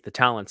goes to meet the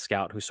talent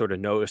scout who sort of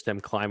noticed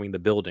him climbing the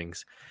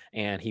buildings,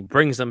 and he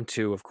brings him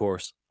to, of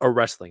course, a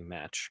wrestling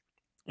match.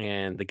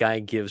 And the guy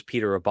gives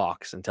Peter a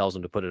box and tells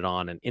him to put it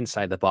on, and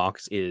inside the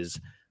box is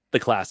the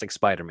classic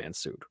Spider-Man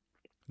suit.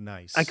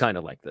 Nice. I kind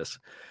of like this.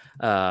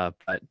 But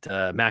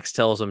Max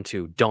tells him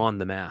to don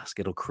the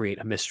mask. It'll create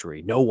a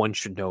mystery. No one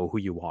should know who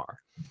you are.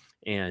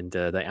 And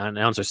the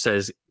announcer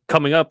says,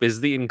 "Coming up is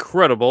the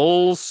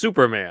incredible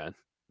Superman."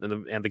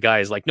 And the guy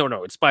is like, no,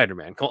 it's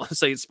Spider-Man.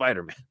 Say it's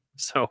Spider-Man.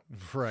 So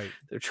right,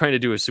 they're trying to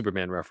do a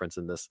Superman reference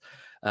in this.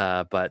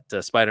 But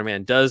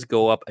Spider-Man does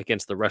go up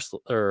against the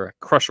wrestler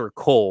Crusher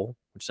Cole,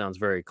 which sounds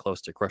very close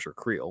to Crusher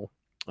Creel,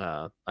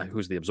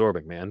 who's the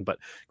absorbing man. But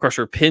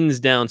Crusher pins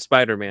down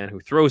Spider-Man,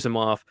 who throws him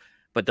off,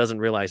 but doesn't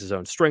realize his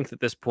own strength at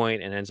this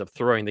point and ends up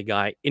throwing the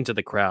guy into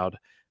the crowd.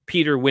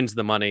 Peter wins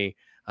the money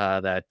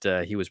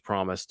that he was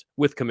promised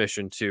with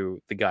commission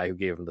to the guy who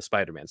gave him the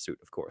Spider-Man suit,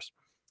 of course.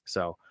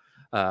 So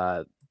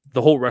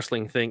the whole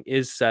wrestling thing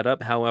is set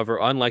up. However,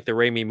 unlike the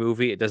Raimi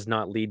movie, it does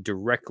not lead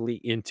directly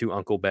into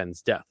Uncle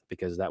Ben's death,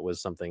 because that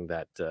was something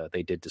that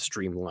they did to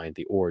streamline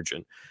the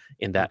origin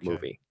in that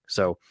movie.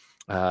 So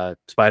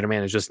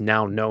Spider-Man is just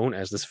now known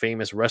as this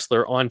famous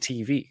wrestler on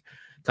TV,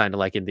 kind of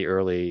like in the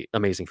early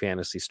Amazing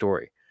Fantasy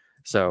story.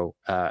 So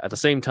at the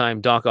same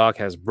time, Doc Ock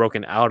has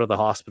broken out of the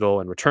hospital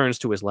and returns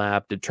to his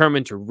lab,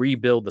 determined to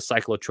rebuild the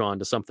cyclotron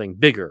to something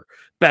bigger,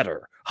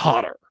 better,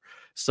 hotter.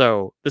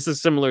 So this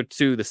is similar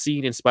to the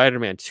scene in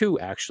Spider-Man 2,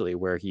 actually,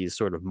 where he's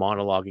sort of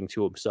monologuing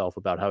to himself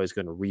about how he's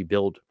going to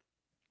rebuild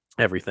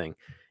everything.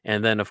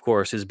 And then, of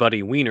course, his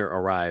buddy Wiener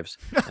arrives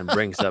and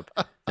brings up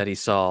that he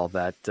saw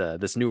that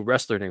this new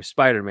wrestler named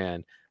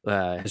Spider-Man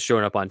has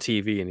shown up on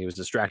TV, and he was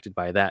distracted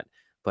by that.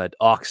 But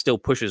Ock still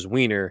pushes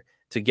Wiener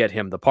to get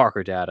him the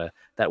Parker data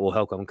that will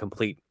help him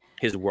complete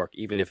his work,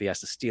 even if he has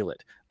to steal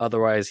it.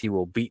 Otherwise, he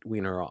will beat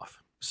Wiener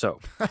off. So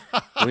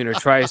Wiener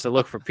tries to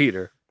look for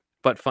Peter,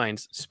 but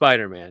finds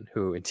Spider-Man,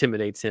 who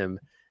intimidates him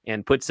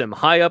and puts him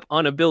high up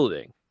on a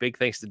building. Big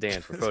thanks to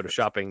Dan for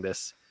photoshopping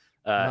this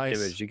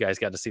image. You guys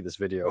got to see this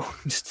video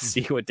just to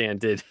see what Dan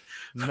did.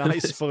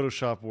 Nice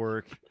Photoshop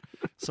work.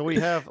 So we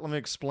have, let me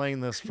explain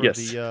this for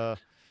the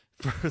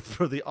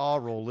for the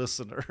oral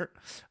listener.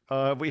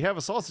 We have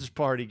a sausage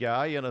party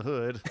guy in a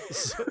hood.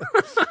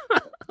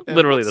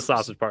 Literally the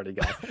sausage party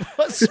guy.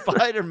 What's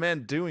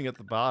Spider-Man doing at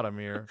the bottom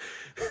here?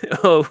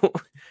 Oh,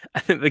 I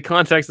think the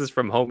context is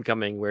from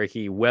Homecoming, where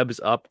he webs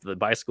up the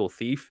bicycle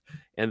thief,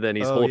 and then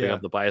he's holding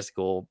up the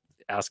bicycle,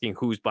 asking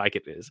whose bike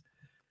it is.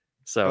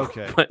 So,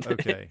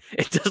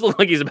 it does look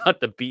like he's about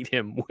to beat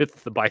him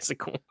with the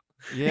bicycle.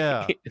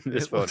 Yeah, in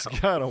this photo, looks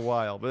kind of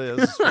wild, but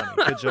this is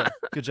funny.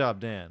 Good job,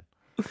 Dan.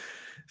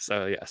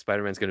 So yeah,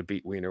 Spider-Man's going to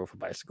beat Wiener with a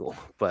bicycle,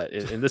 but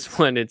in this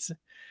one, it's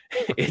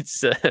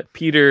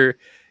Peter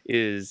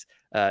is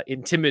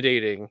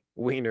intimidating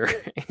Wiener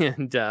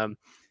and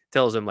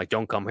tells him, like,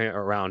 don't come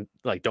around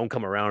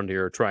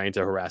here trying to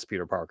harass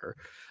Peter Parker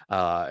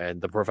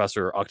and the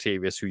Professor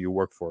Octavius, who you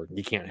work for.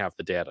 You can't have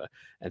the data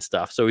and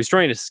stuff. So he's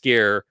trying to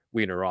scare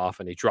Wiener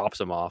off, and he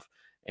drops him off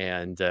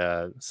and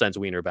sends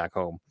Wiener back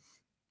home.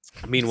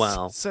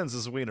 Meanwhile, sends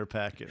his wiener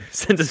packet.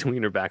 Sends his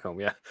wiener back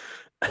home. Yeah.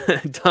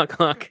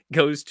 Doc Ock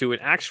goes to an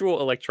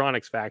actual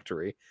electronics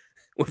factory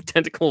with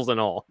tentacles and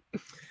all,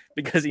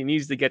 because he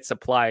needs to get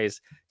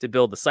supplies to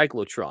build the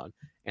cyclotron.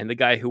 And the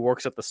guy who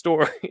works at the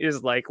store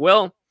is like,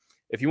 well,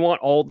 if you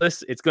want all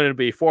this, it's going to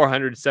be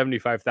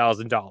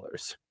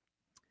 $475,000.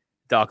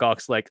 Doc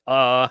Ock's like,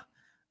 I'll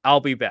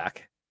be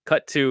back.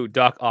 Cut to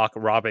Doc Ock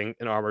robbing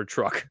an armored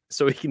truck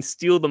so he can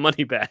steal the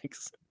money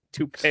bags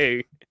to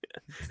pay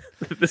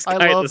this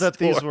guy. I love that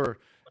store. These were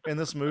in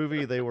this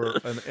movie. They were,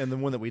 and the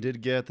one that we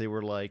did get, they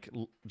were like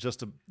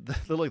they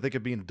look like they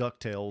could be in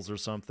DuckTales or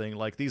something.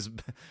 Like these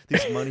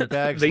money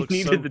bags. They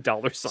needed the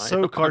dollar sign.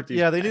 So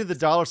they needed the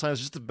dollar sign. It's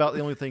just about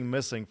the only thing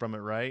missing from it,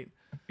 right?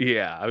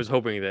 Yeah, I was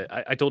hoping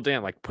that I told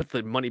Dan, like, put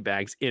the money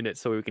bags in it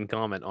so we can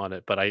comment on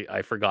it, but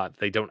I forgot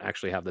they don't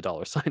actually have the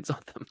dollar signs on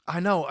them. I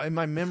know. In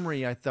my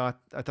memory, I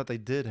thought they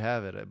did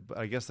have it.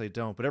 I guess they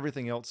don't. But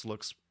everything else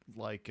looks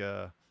like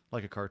a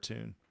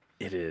cartoon.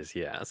 It is,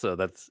 yeah. So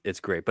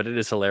it's great, but it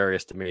is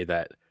hilarious to me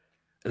that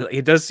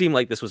it does seem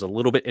like this was a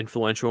little bit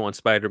influential on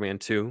Spider-Man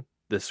 2.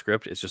 This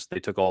script, it's just they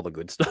took all the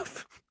good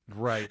stuff,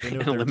 right? They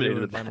knew what they were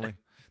doing finally.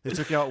 They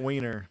took out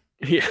Wiener,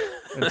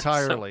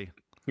 entirely.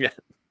 So,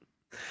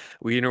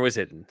 Wiener was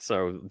hidden.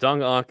 So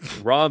Doc Ock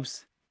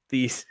robs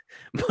these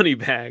money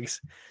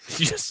bags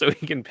just so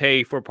he can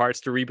pay for parts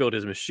to rebuild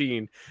his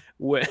machine.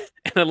 And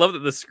I love that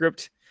the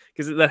script,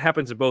 because that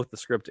happens in both the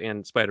script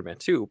and Spider-Man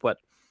 2, but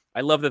I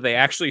love that they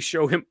actually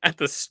show him at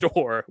the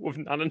store with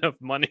not enough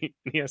money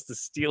and he has to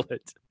steal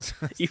it.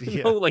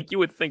 Even though, like, you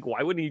would think,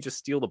 why wouldn't he just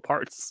steal the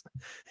parts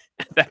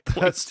at that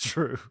point? That's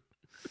true.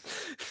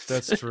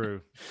 That's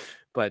true.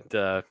 But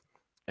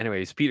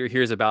anyways, Peter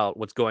hears about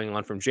what's going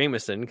on from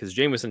Jameson, because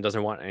Jameson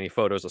doesn't want any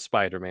photos of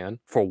Spider-Man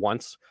for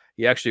once.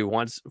 He actually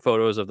wants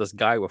photos of this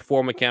guy with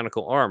 4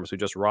 mechanical arms who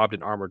just robbed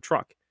an armored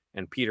truck.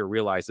 And Peter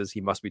realizes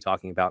he must be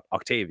talking about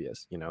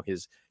Octavius,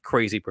 his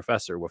crazy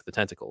professor with the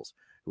tentacles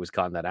who was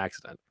caught in that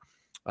accident.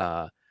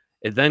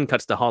 It then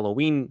cuts to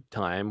Halloween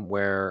time,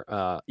 where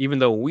even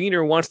though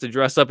Wiener wants to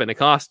dress up in a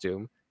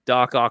costume,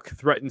 Doc Ock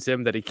threatens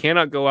him that he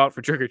cannot go out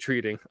for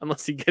trick-or-treating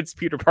unless he gets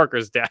Peter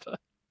Parker's data.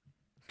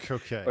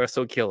 Okay. Or else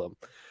he'll kill him.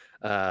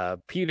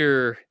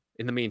 Peter,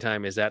 in the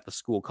meantime, is at the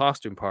school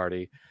costume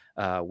party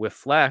with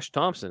Flash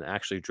Thompson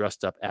actually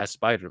dressed up as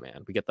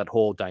Spider-Man. We get that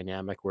whole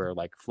dynamic where,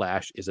 like,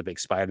 Flash is a big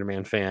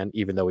Spider-Man fan,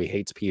 even though he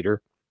hates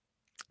Peter.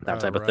 That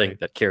type of thing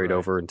that carried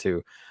over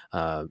into,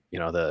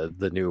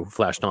 the new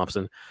Flash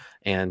Thompson.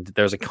 And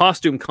there's a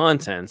costume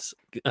contest.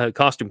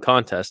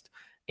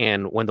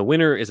 And when the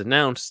winner is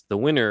announced, the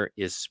winner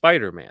is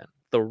Spider-Man,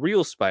 the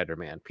real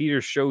Spider-Man.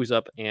 Peter shows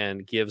up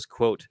and gives,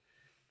 quote,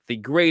 the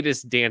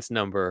greatest dance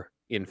number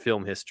in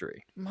film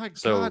history. My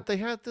God, they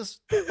had this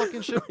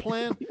fucking shit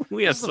planned.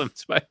 We have some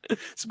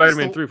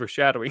Spider-Man 3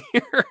 foreshadowing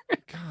here.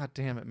 God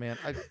damn it, man.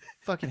 I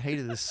fucking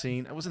hated this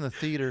scene. I was in the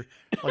theater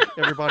like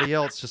everybody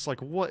else, just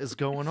like, what is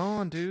going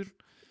on, dude?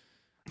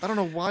 I don't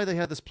know why they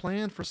had this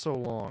planned for so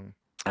long.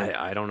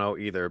 I don't know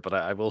either, but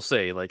I will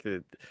say, like,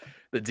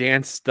 the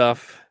dance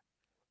stuff,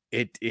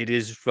 it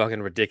is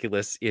fucking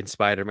ridiculous in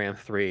Spider-Man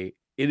 3.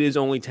 It is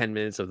only 10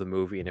 minutes of the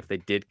movie, and if they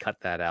did cut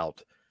that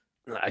out,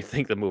 I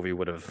think the movie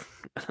would have,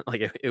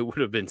 like, it would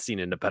have been seen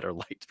in a better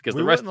light because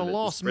we the rest wouldn't of have it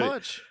lost pretty...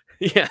 much.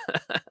 Yeah,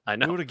 I We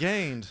know. would have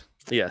gained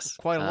Yes,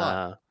 quite a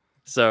lot.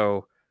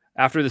 So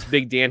after this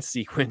big dance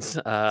sequence,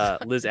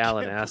 Liz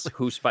Allen asks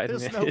who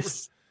Spider-Man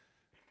is.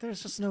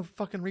 There's just no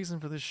fucking reason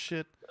for this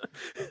shit.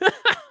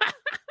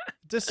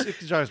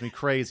 It drives me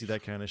crazy,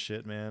 that kind of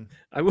shit, man.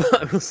 I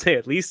will say,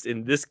 at least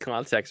in this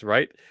context,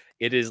 right?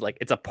 It is like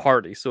it's a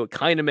party, so it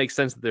kind of makes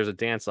sense that there's a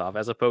dance off,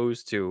 as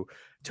opposed to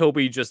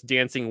Toby just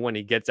dancing when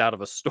he gets out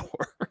of a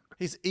store.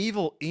 He's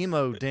evil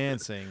emo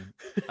dancing.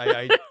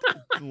 I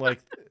like,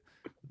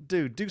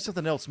 dude, do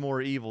something else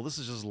more evil. This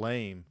is just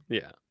lame.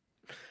 Yeah.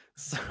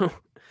 So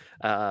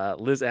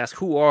Liz asks,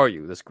 "Who are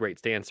you?" This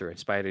great dancer, and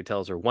Spidey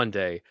tells her one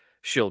day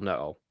she'll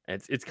know.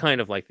 And it's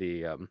kind of like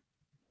the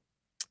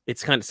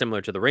it's kind of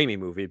similar to the Raimi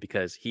movie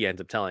because he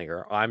ends up telling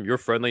her, "I'm your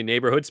friendly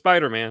neighborhood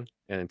Spider-Man,"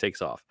 and then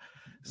takes off.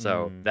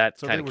 So that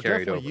kind of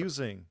carried over.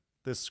 Using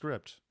this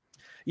script.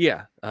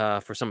 Yeah,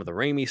 for some of the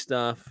Raimi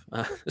stuff,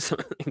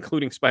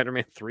 including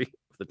Spider-Man 3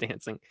 with the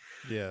dancing.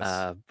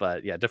 Yes.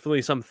 But yeah,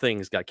 definitely some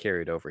things got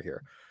carried over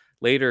here.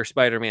 Later,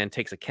 Spider-Man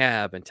takes a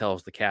cab and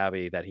tells the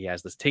cabbie that he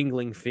has this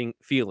tingling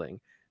feeling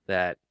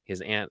that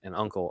his aunt and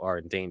uncle are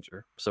in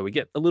danger. So we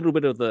get a little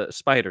bit of the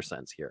spider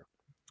sense here.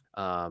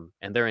 And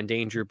they're in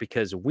danger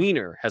because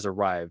Wiener has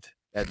arrived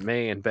at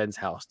May and Ben's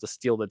house to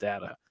steal the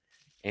data.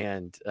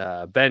 And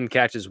Ben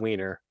catches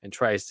Wiener and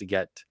tries to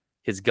get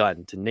his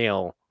gun to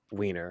nail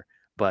Wiener.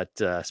 But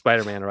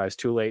Spider-Man arrives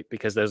too late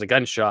because there's a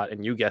gunshot,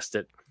 and you guessed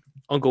it,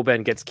 Uncle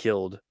Ben gets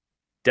killed.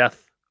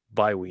 Death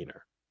by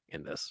Wiener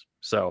in this.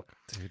 So,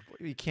 dude,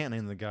 you can't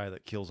name the guy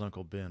that kills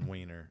Uncle Ben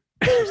Wiener.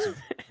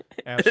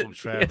 Absolute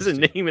travesty.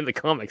 He has a name in the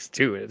comics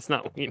too, and it's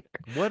not Wiener.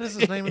 What is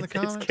his name in the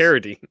comics? It's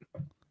Carradine.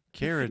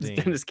 Carradine.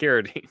 It's Dennis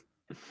Carradine.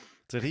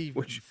 Did he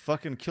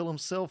fucking kill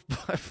himself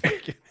by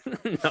fucking...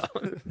 No,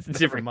 it's a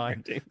different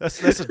mind.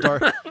 That's a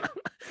dark...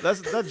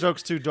 that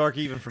joke's too dark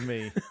even for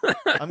me.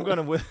 I'm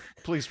gonna...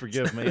 Please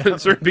forgive me.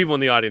 Certain people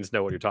in the audience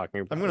know what you're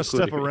talking about. I'm gonna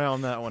step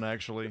around that one,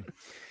 actually.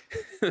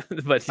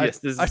 But yes,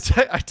 this I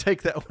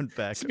take that one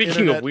back.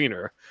 Speaking of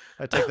Wiener,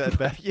 I take that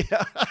back.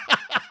 Yeah.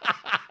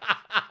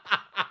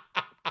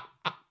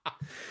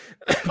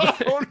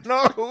 Oh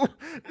no!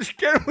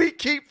 Can we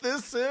keep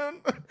this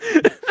in?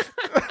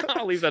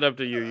 I'll leave that up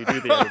to you. You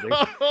do the editing.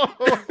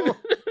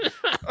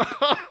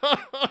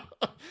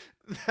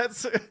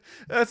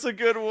 That's a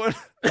good one.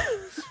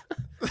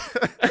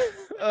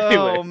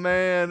 Anyway, oh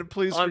man,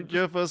 please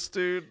forgive us,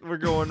 dude. We're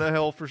going to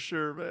hell for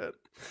sure, man.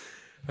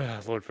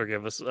 Lord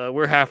forgive us.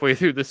 We're halfway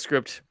through the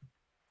script.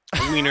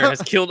 Wiener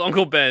has killed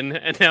Uncle Ben,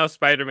 and now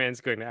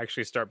Spider-Man's going to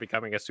actually start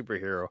becoming a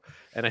superhero.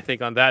 And I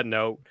think on that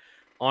note,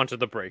 on to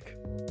the break.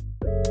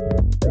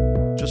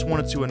 Just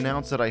wanted to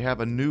announce that I have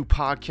a new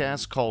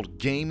podcast called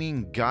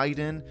Gaming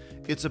Gaiden.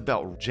 It's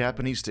about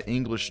Japanese to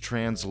English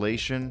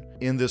translation.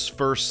 In this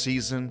first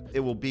season, it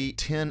will be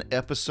 10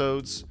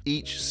 episodes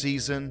each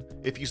season.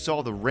 If you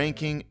saw the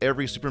ranking,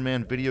 every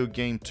Superman video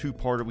game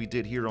two-parter we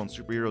did here on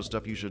Superhero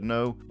Stuff You Should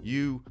Know,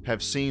 you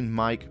have seen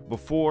Mike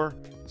before.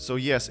 So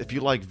yes, if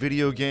you like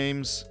video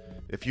games,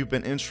 if you've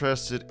been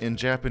interested in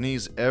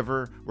Japanese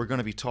ever, we're going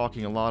to be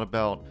talking a lot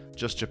about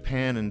just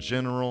Japan in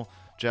general,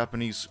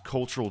 Japanese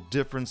cultural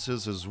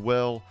differences as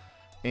well,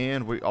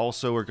 and we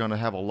also are going to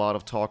have a lot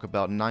of talk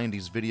about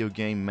 90s video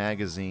game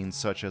magazines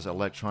such as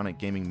Electronic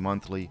Gaming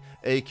Monthly,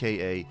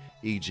 aka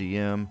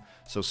EGM.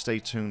 So stay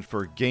tuned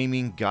for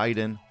Gaming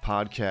Gaiden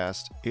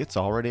podcast. It's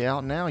already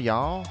out now,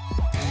 y'all.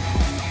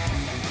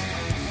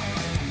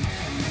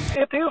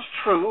 It is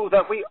true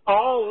that we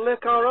all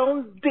lick our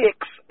own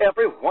dicks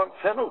every once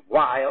in a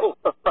while.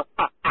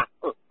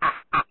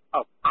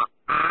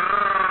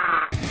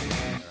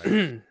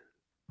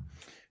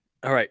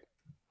 All right.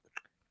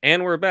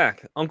 And we're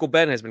back. Uncle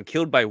Ben has been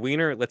killed by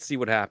Wiener. Let's see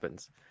what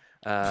happens.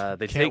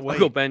 They take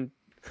Uncle Ben.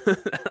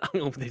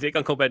 They take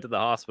Uncle Ben to the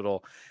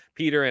hospital.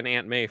 Peter and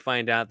Aunt May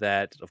find out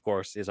that, of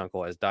course, his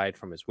uncle has died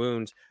from his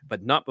wounds,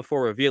 but not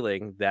before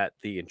revealing that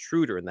the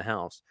intruder in the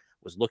house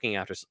was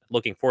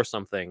looking for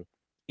something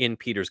in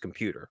Peter's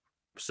computer.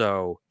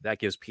 So that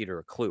gives Peter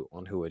a clue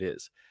on who it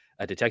is.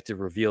 A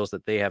detective reveals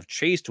that they have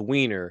chased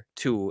Wiener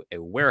to a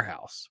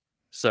warehouse.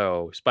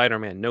 So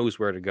Spider-Man knows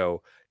where to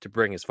go to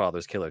bring his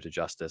father's killer to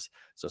justice.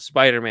 So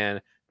Spider-Man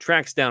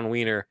tracks down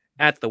Wiener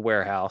at the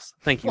warehouse.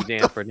 Thank you,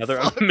 Dan, for another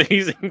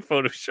amazing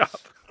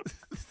Photoshop.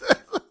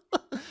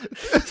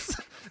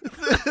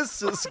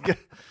 This is good.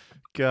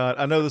 God,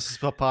 I know this is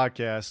a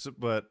podcast,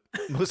 but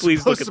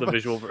please look at the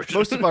visual version.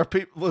 Most of our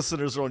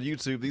listeners are on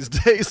YouTube these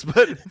days,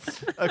 but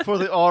for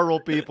the oral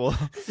people,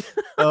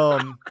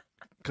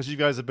 because you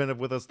guys have been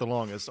with us the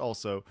longest.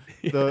 Also,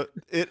 it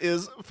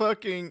is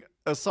fucking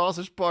a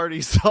sausage party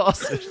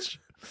sausage.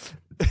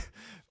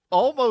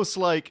 Almost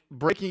like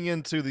breaking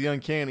into the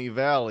uncanny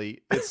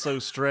valley. It's so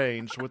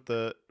strange with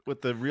the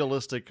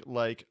realistic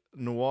like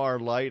noir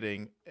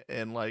lighting,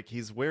 and like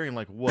he's wearing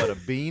like what, a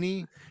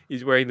beanie?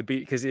 He's wearing the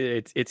beanie because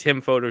it's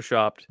him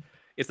photoshopped.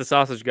 It's the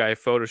sausage guy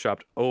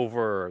photoshopped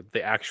over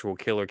the actual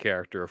killer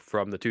character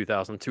from the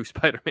 2002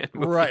 Spider-Man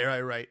movie.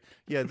 Right.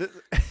 Yeah.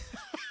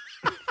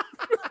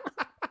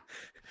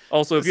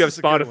 Also, if you have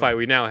Spotify,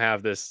 we now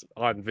have this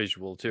on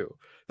visual too.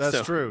 That's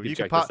so true. You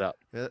can check this out.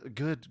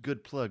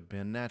 Good plug,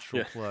 Ben.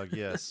 Natural plug.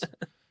 Yes.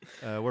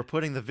 We're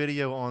putting the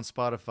video on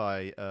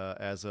Spotify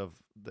as of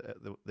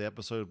the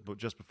episode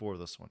just before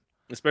this one.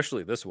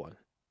 Especially this one.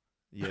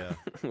 Yeah.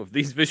 With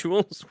these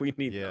visuals, we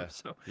need them.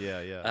 So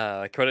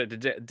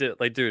credit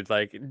to dude,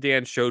 like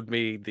Dan showed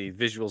me the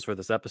visuals for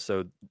this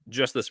episode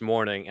just this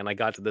morning, and I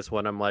got to this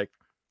one. I'm like,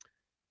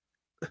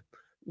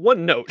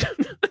 one note,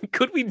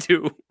 could we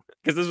do?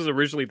 Because this was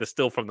originally the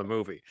still from the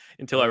movie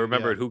until I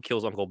remembered who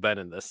kills Uncle Ben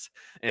in this.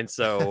 And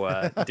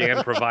so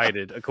Dan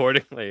provided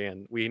accordingly,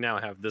 and we now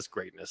have this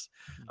greatness.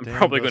 I'm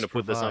probably going to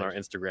put this on our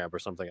Instagram or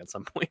something at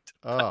some point.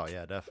 Oh,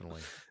 yeah,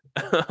 definitely.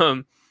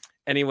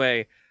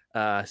 Anyway,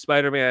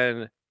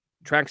 Spider-Man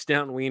tracks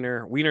down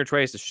Wiener. Wiener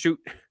tries to shoot.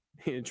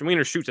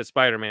 Wiener shoots at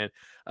Spider-Man,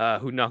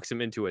 who knocks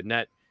him into a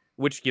net,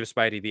 which gives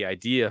Spidey the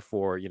idea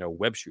for,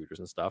 web shooters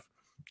and stuff.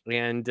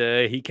 And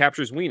he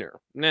captures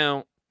Wiener.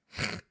 Now...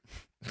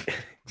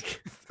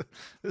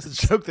 This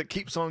is a joke that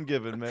keeps on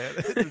giving, man.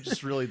 It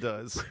just really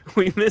does.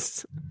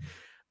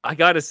 I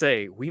gotta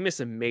say, we miss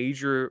a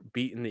major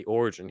beat in the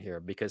origin here,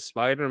 because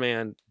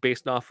Spider-Man,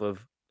 based off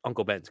of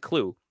Uncle Ben's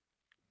clue,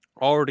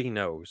 already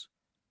knows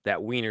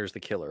that Wiener's the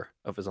killer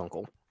of his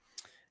uncle.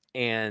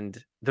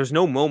 And there's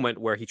no moment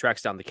where he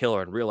tracks down the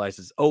killer and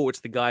realizes, oh, it's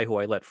the guy who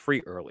I let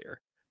free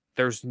earlier.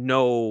 There's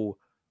no,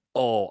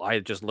 oh, I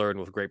just learned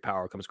with great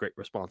power comes great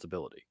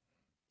responsibility.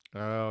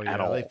 Oh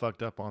yeah, they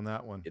fucked up on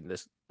that one. In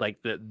this, like,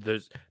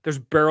 there's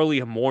barely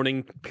a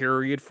mourning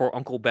period for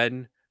Uncle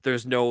Ben.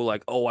 There's no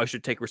like, oh, I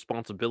should take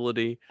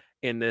responsibility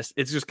in this.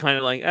 It's just kind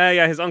of like,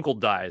 yeah, his uncle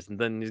dies, and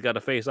then he's got to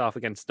face off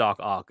against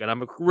Doc Ock. And I'm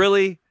like,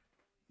 really?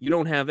 You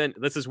don't have any.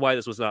 This is why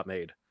this was not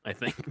made, I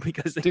think,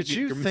 because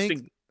you're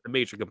missing the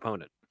major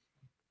component.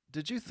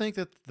 Did you think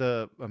that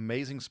the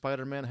Amazing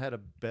Spider-Man had a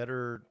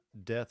better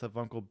Death of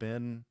Uncle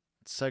Ben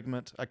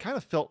segment? I kind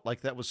of felt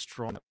like that was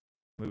strong in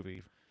the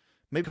movie.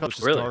 Maybe because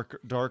it was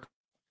just dark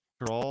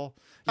all.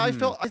 I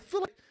feel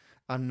like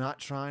I'm not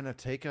trying to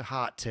take a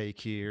hot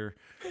take here,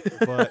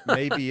 but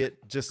maybe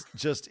it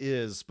just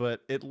is.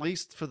 But at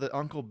least for the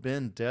Uncle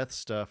Ben death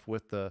stuff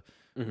with the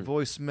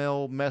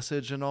voicemail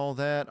message and all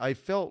that, I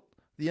felt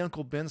the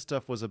Uncle Ben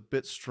stuff was a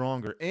bit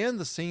stronger. And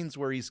the scenes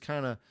where he's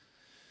kind of,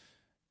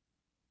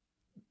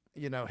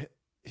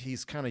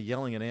 he's kind of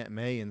yelling at Aunt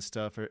May and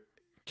stuff are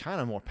kind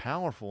of more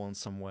powerful in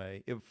some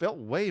way. It felt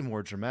way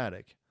more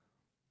dramatic.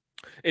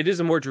 It is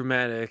a more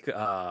dramatic,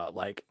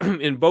 like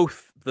in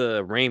both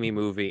the Raimi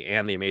movie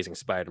and the Amazing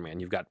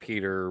Spider-Man, you've got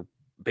Peter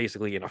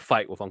basically in a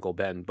fight with Uncle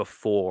Ben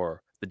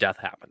before the death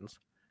happens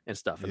and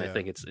stuff. And I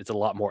think it's a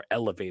lot more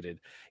elevated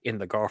in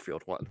the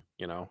Garfield one,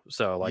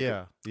 So like,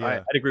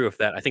 I'd agree with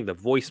that. I think the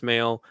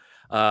voicemail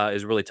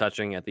is really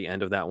touching at the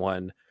end of that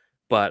one.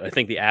 But I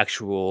think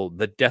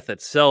the death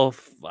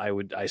itself,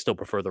 I still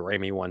prefer the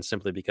Raimi one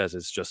simply because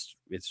it's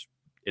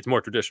more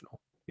traditional.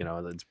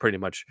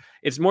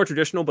 It's more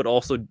traditional, but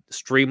also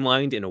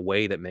streamlined in a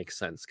way that makes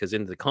sense. Because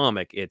in the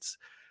comic, it's,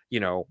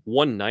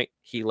 one night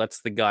he lets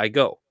the guy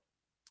go.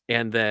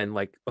 And then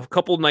like a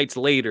couple nights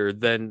later,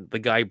 then the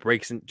guy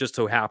just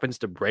so happens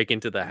to break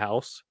into the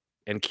house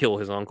and kill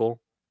his uncle.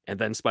 And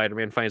then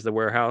Spider-Man finds the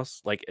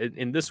warehouse. Like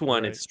in this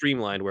one, it's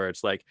streamlined where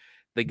it's like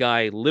the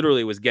guy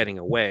literally was getting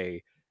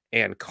away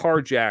and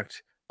carjacked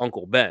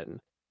Uncle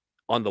Ben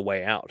on the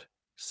way out.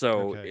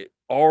 So it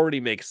already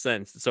makes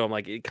sense. So I'm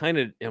like, it kind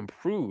of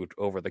improved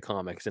over the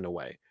comics in a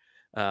way,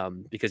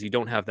 because you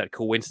don't have that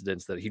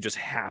coincidence that he just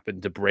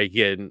happened to break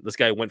in. This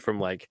guy went from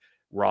like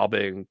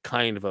robbing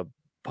kind of a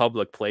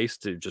public place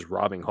to just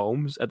robbing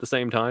homes at the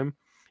same time.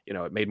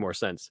 It made more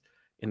sense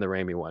in the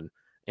Raimi one.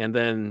 And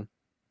then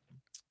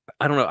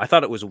I don't know. I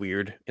thought it was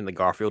weird in the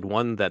Garfield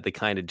one that they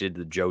kind of did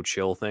the Joe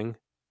Chill thing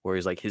where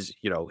he's like his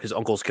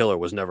uncle's killer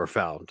was never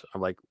found.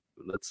 I'm like,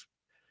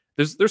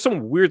 there's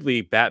some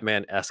weirdly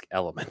Batman-esque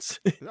elements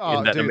in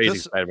that Amazing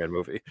Spider-Man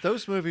movie.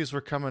 Those movies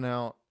were coming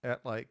out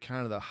at like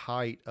kind of the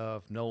height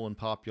of Nolan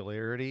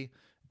popularity.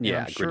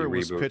 Yeah, I'm sure it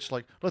was pitched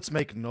like, let's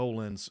make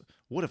Nolan's.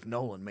 What if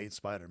Nolan made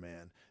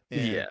Spider-Man?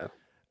 And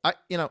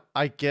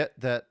I get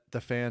that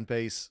the fan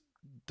base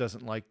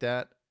doesn't like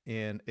that,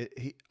 and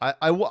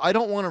I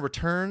don't want to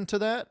return to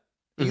that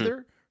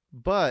either.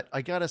 But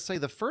I gotta say,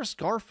 the first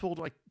Garfield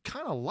I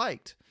kind of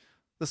liked.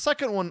 The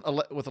second one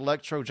with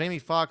Electro, Jamie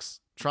Foxx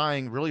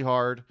trying really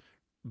hard,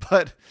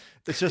 but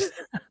it's just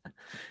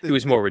he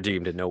was more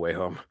redeemed in No Way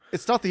Home.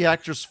 It's not the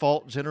actor's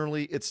fault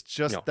generally. It's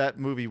just that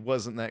movie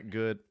wasn't that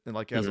good, and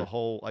like as a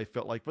whole, I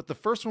felt like. But the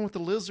first one with the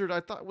lizard, I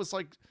thought was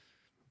like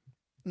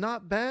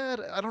not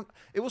bad.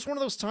 It was one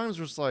of those times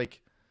where it's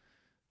like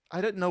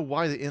I didn't know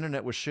why the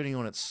internet was shitting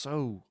on it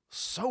so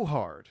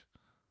hard,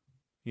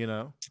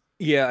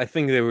 Yeah, I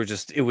think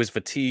it was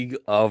fatigue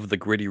of the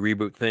gritty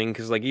reboot thing.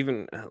 Because like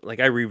even like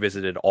I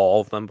revisited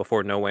all of them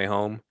before No Way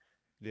Home.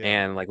 Yeah.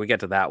 And like we get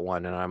to that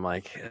one and I'm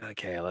like,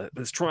 okay,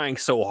 it's trying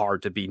so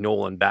hard to be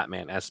Nolan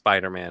Batman as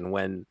Spider-Man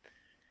when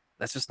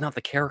that's just not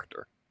the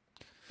character,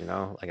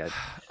 like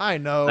I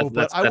know,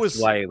 but that's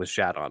why it was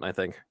shat on. I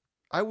think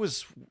I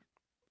was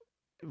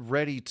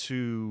ready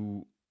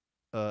to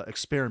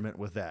experiment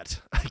with that.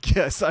 I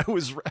guess I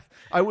was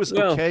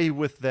okay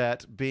with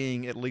that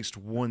being at least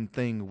one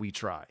thing we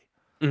try.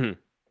 Mm-hmm.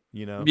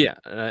 You know? Yeah,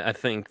 I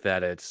think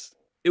that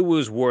it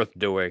was worth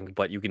doing,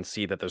 but you can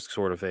see that there's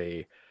sort of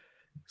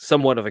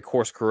somewhat of a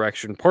course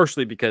correction,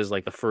 partially because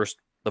like the first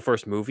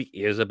movie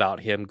is about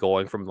him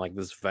going from like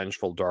this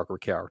vengeful, darker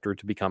character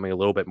to becoming a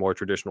little bit more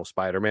traditional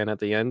Spider-Man at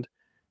the end,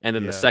 and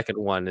then the second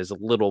one is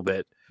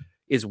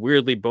is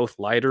weirdly both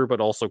lighter but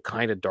also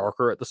kind of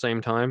darker at the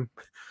same time.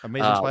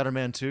 Amazing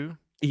Spider-Man 2?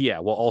 Yeah,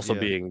 while also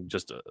being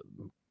just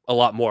a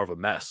lot more of a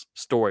mess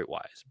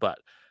story-wise. But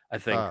I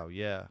think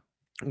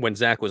when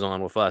Zach was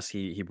on with us,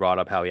 he brought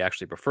up how he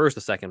actually prefers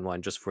the second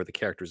one just for the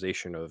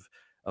characterization of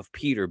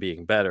Peter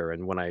being better.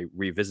 And when I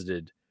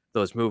revisited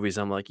those movies,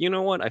 I'm like, you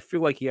know what? I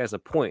feel like he has a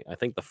point. I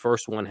think the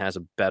first one has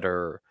a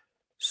better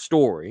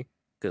story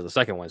because the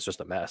second one's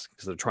just a mess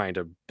because they're trying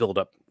to build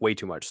up way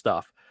too much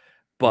stuff.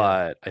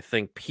 But I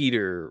think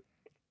Peter,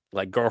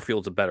 like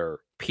Garfield's a better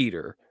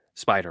Peter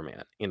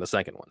Spider-Man in the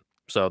second one.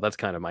 So that's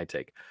kind of my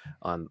take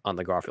on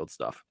the Garfield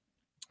stuff.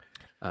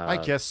 I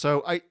guess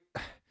so.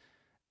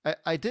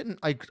 I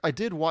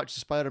did watch the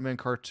Spider-Man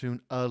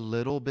cartoon a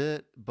little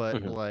bit,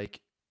 but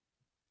like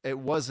it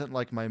wasn't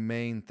like my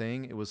main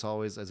thing. It was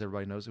always, as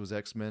everybody knows, it was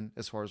X-Men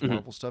as far as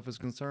Marvel stuff is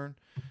concerned.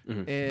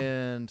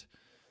 And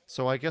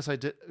so I guess I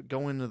did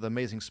go into the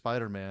Amazing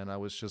Spider-Man.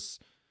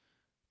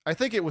 I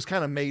think it was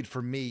kind of made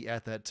for me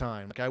at that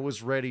time. Like I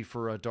was ready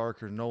for a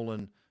darker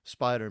Nolan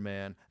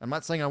Spider-Man. I'm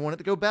not saying I wanted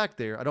to go back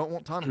there. I don't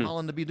want Tom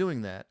Holland to be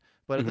doing that.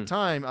 But at the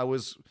time, I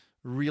was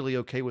really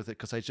okay with it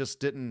because I just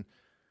didn't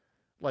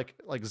like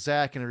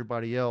Zach and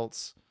everybody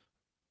else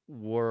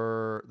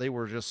were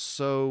just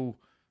so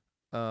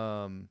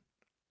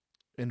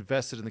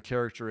invested in the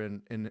character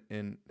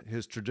in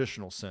his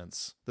traditional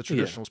sense, the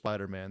traditional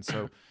Spider-Man.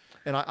 So,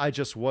 and I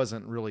just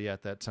wasn't really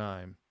at that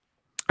time.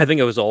 I think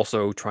I was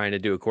also trying to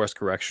do a course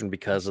correction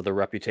because of the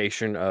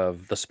reputation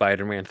of the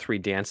Spider-Man 3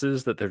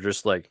 dances that they're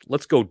just like,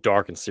 let's go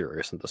dark and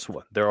serious in this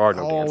one. There are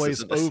no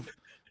dances in this.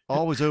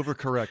 Always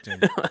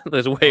overcorrecting.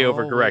 There's way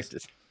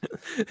overcorrected.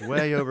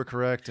 Way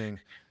overcorrecting.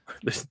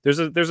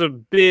 There's a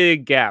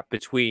big gap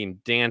between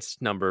dance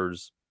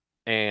numbers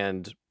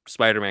and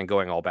Spider-Man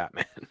going all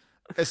Batman.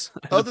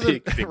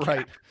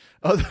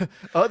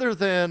 Other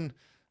than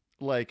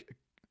like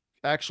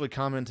actually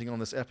commenting on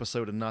this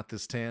episode and not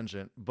this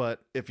tangent,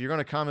 but if you're going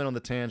to comment on the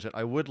tangent,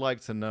 I would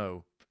like to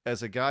know,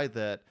 as a guy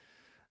that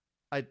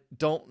I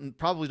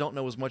probably don't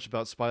know as much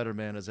about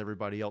Spider-Man as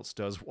everybody else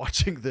does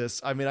watching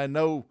this. I mean, I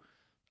know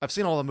I've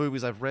seen all the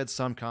movies, I've read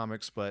some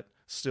comics, but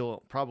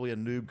still probably a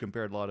noob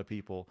compared to a lot of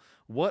people.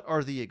 What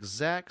are the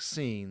exact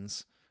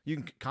scenes, you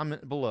can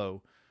comment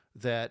below,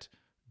 that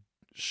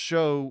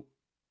show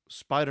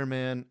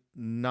Spider-Man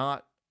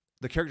not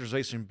the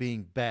characterization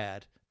being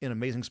bad in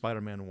Amazing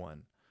Spider-Man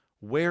 1?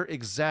 Where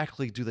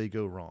exactly do they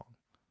go wrong?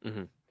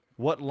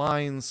 What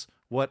lines,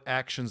 what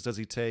actions does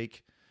he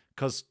take?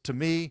 Because to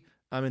me,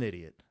 I'm an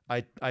idiot.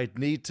 I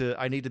need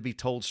to be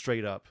told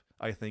straight up,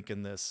 I think,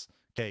 in this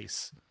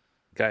case.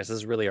 Guys, this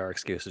is really our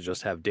excuse to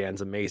just have Dan's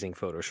amazing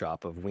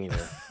Photoshop of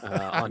Wiener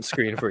on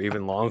screen for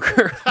even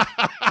longer.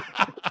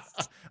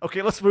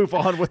 Okay, let's move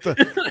on with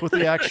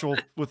the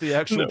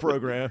actual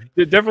program.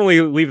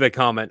 Definitely leave the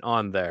comment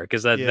on there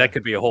because that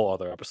could be a whole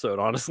other episode,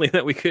 honestly,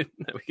 that we could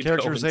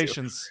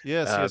characterizations.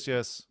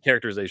 Yes.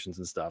 Characterizations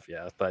and stuff,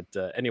 yeah. But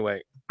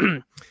anyway,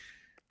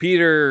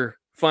 Peter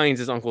finds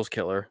his uncle's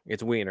killer.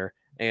 It's Wiener,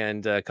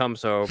 and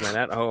comes home, and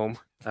at home,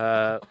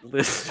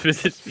 Liz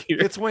visits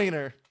Peter. It's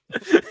Wiener.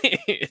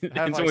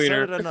 It's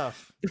Wiener. Said it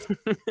enough.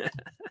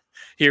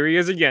 Here he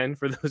is again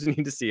for those who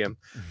need to see him.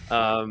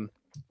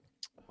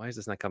 Why is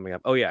this not coming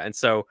up? Oh yeah, and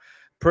so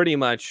pretty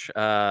much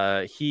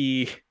before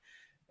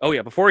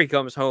he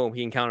comes home,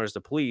 he encounters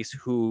the police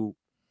who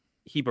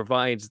he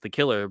provides the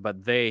killer,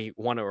 but they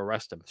want to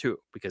arrest him too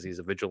because he's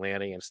a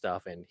vigilante and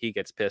stuff, and he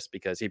gets pissed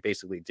because he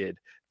basically did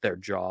their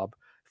job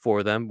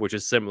for them, which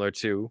is similar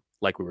to,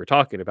 like we were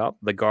talking about,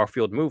 the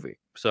Garfield movie.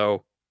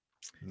 So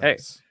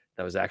nice. Hey,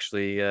 that was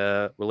actually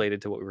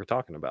related to what we were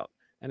talking about.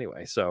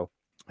 Anyway, so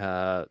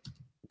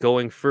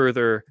going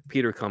further,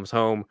 Peter comes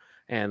home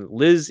and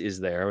Liz is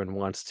there and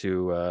wants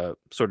to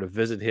sort of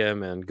visit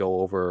him and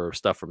go over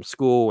stuff from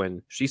school,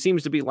 and she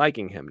seems to be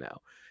liking him now.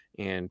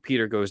 And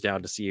Peter goes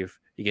down to see if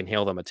he can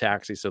hail them a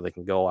taxi so they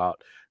can go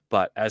out.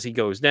 But as he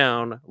goes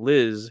down,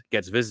 Liz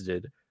gets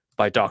visited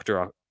by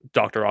Dr.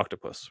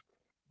 Octopus.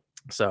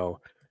 So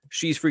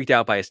she's freaked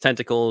out by his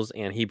tentacles,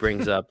 and he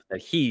brings up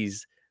that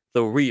he's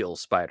the real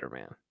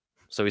Spider-Man.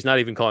 So he's not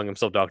even calling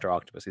himself Dr.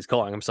 Octopus. He's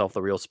calling himself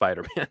the real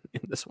Spider-Man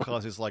in this one.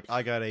 Because he's like,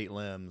 I got 8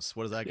 limbs.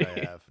 What does that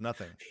guy have?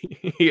 Nothing.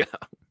 Yeah.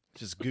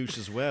 Just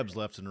gooses webs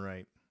left and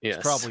right. Yes.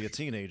 He's probably a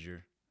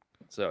teenager.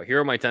 So here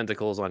are my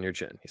tentacles on your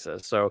chin, he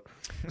says. So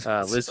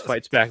Liz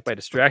fights back by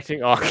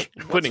distracting Ock.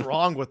 What's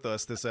wrong with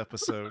us this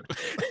episode?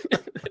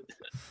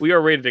 We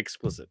are rated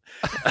explicit.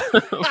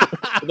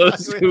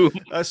 Those who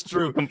That's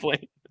true.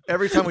 Complain.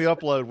 Every time we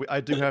upload,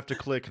 I do have to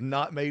click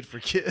not made for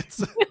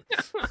kids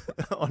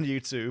on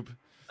YouTube.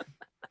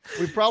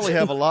 We probably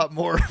have a lot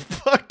more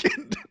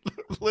fucking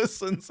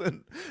listens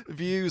and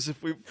views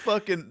if we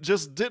fucking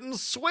just didn't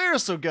swear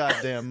so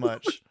goddamn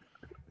much.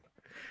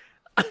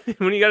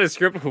 When you got a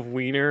script of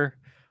Wiener,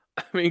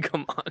 I mean,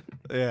 come on.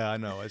 Yeah, I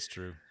know, it's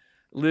true.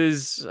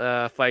 Liz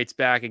fights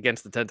back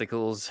against the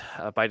tentacles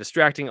by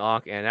distracting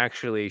Ock, and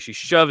actually she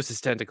shoves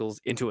his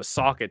tentacles into a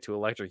socket to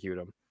electrocute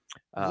him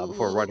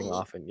before running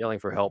off and yelling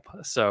for help.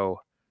 So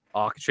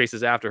Ock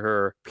chases after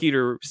her.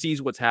 Peter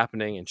sees what's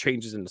happening and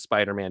changes into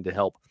Spider-Man to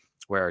help,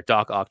 where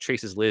Doc Ock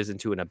chases Liz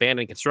into an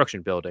abandoned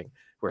construction building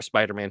where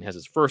Spider-Man has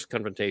his first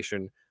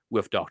confrontation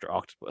with Dr.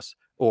 Octopus,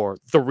 or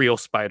the real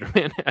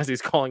Spider-Man, as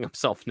he's calling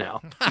himself now.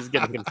 He's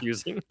getting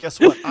confusing. Guess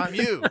what? I'm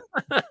you.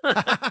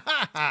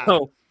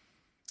 So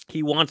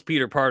he wants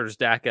Peter Parker's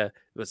Daka.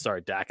 That's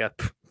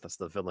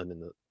the villain in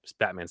the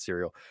Batman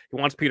serial. He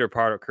wants Peter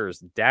Parker's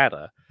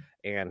data,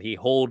 and he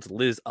holds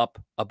Liz up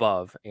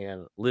above,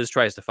 and Liz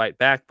tries to fight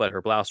back, but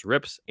her blouse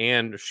rips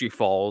and she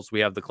falls. We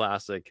have the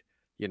classic,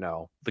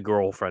 the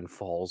girlfriend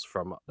falls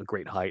from a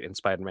great height and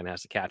Spider-Man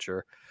has to catch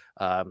her.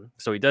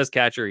 So he does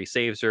catch her, he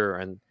saves her,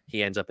 and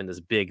he ends up in this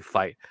big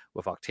fight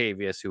with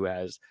Octavius, who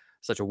has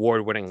such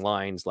award-winning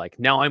lines like,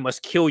 "Now I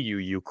must kill you,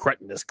 you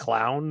cretinous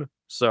clown."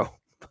 So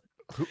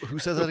who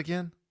says that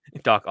again?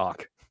 Doc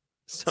Ock.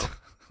 So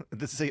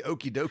does it say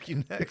okie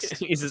dokie next?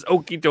 He says,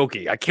 "Okie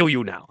dokie, I kill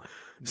you now."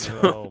 So,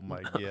 oh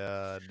my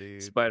god,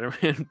 dude.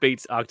 Spider-Man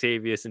baits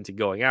Octavius into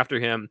going after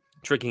him,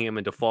 tricking him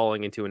into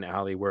falling into an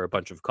alley where a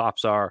bunch of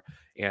cops are,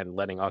 and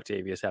letting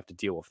Octavius have to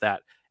deal with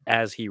that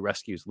as he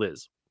rescues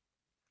Liz.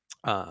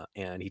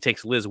 And he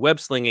takes Liz web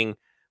slinging,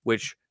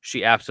 which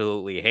she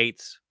absolutely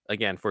hates.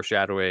 Again,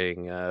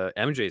 foreshadowing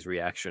MJ's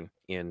reaction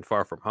in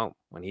Far From Home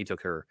when he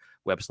took her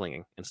web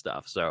slinging and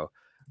stuff. So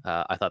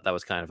I thought that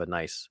was kind of a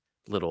nice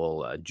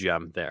little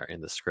gem there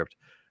in the script.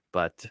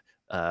 But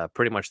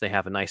pretty much they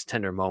have a nice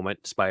tender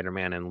moment,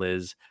 Spider-Man and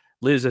Liz.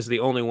 Liz is the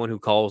only one who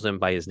calls him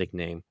by his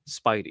nickname,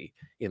 Spidey,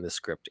 in the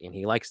script, and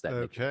he likes that.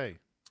 Okay.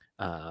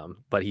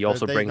 But he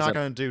also brings not up...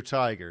 going to do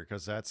Tiger,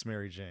 because that's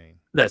Mary Jane.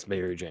 That's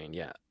Mary Jane,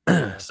 yeah.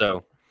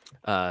 So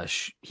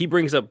he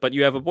brings up, "But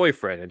you have a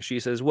boyfriend," and she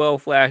says, "Well,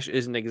 Flash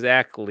isn't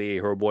exactly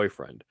her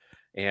boyfriend,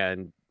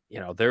 and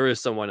there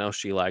is someone else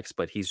she likes,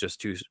 but he's just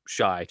too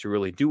shy to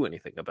really do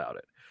anything about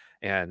it."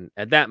 And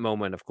at that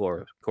moment, of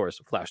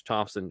course, Flash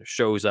Thompson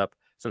shows up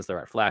since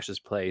they're at Flash's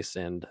place,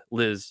 and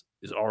Liz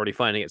is already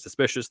finding it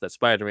suspicious that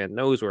Spider-Man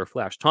knows where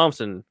Flash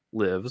Thompson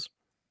lives,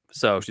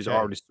 so she's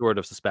already sort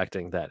of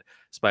suspecting that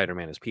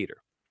Spider-Man is Peter.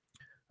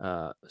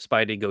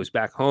 Spidey goes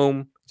back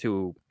home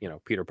to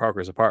Peter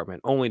Parker's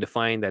apartment, only to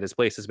find that his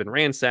place has been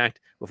ransacked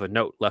with a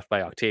note left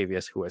by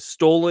Octavius, who has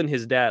stolen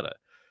his data.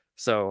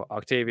 So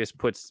Octavius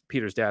puts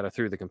Peter's data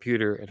through the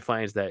computer and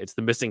finds that it's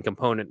the missing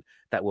component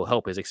that will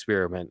help his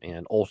experiment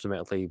and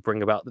ultimately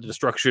bring about the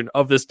destruction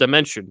of this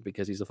dimension,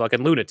 because he's a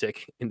fucking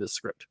lunatic in this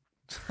script.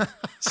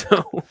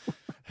 So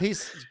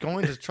he's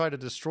going to try to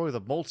destroy the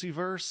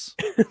multiverse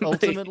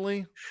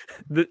ultimately.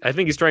 I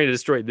think he's trying to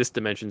destroy this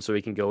dimension so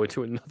he can go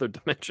into another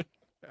dimension.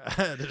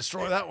 To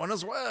destroy that one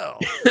as well.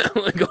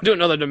 Go to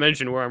another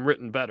dimension where I'm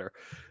written better.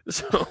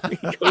 So he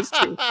goes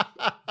to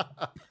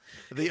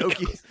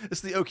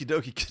it's the okie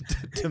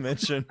dokie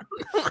dimension.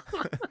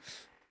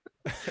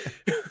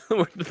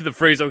 The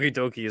phrase okie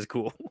dokie is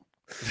cool.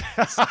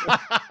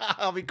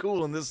 I'll be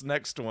cool in this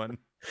next one.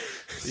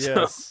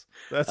 Yes,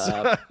 that's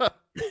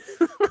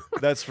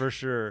for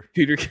sure.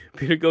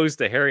 Peter goes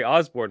to Harry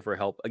Osborn for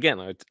help. Again,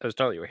 I was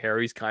telling you,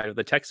 Harry's kind of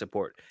the tech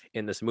support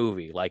in this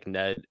movie, like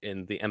Ned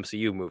in the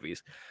MCU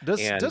movies.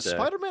 Does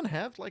Spider-Man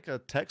have like a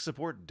tech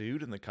support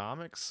dude in the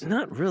comics?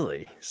 Not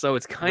really. So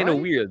it's kind of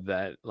weird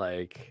that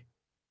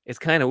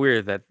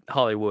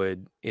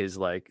Hollywood is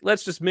like,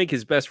 let's just make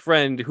his best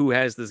friend who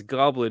has this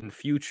goblin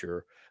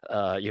future,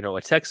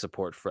 a tech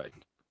support friend.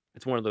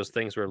 It's one of those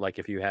things where, like,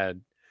 if you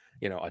had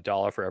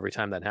 $1 for every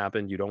time that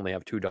happened, you'd only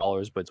have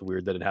 $2, but it's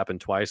weird that it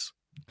happened twice.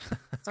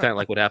 It's kind of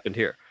like what happened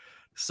here.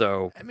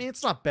 So I mean,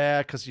 it's not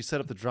bad because you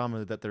set up the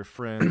drama that they're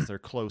friends, they're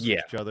close with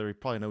each other, you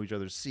probably know each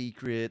other's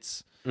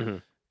secrets,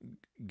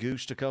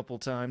 gooshed a couple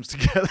times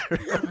together.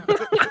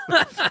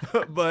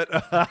 but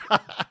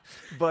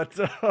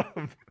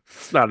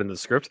it's not in the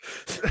script.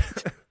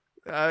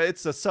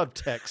 It's a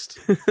subtext.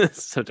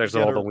 Subtext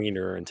of all the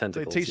wiener and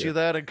tentacles. They teach you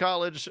that in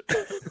college.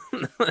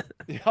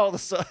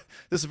 This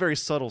is a very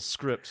subtle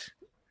script.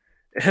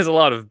 It has a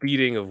lot of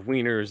beating of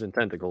wieners and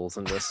tentacles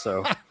in this,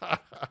 so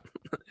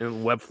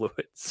and web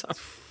fluid. So.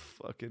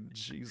 Fucking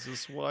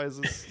Jesus, why is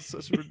this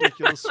such a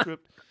ridiculous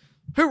script?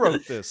 Who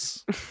wrote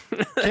this?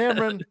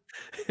 Cameron.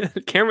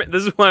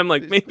 This is why I'm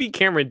like, maybe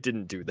Cameron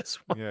didn't do this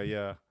one.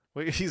 Yeah.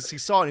 Well, he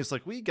saw it and he's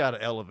like, we got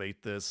to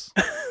elevate this.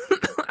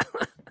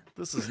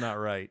 This is not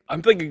right.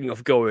 I'm thinking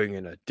of going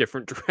in a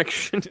different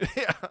direction.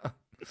 Yeah.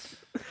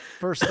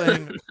 First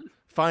thing,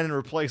 find and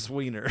replace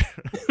wiener.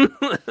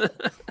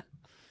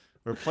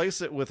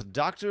 Replace it with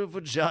Dr.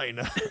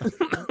 Vagina.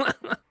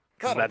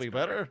 That'll be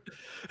better.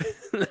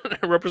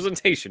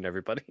 Representation,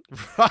 everybody.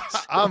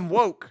 I'm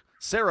woke.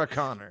 Sarah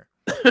Connor.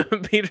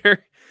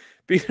 Peter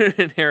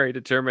and Harry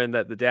determine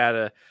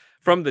that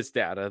from this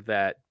data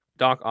that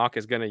Doc Ock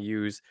is going to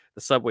use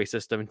the subway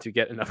system to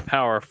get enough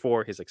power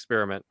for his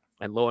experiment,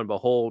 and lo and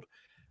behold,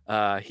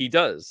 he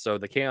does. So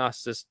the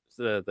chaos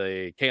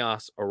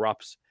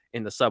erupts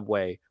in the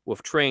subway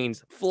with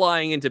trains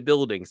flying into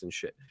buildings and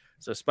shit.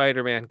 So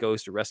Spider-Man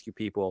goes to rescue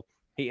people.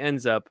 He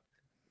ends up,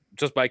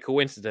 just by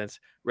coincidence,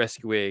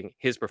 rescuing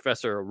his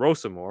professor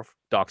Rosamorph,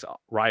 Doc's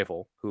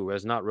rival, who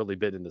has not really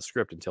been in the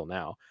script until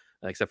now,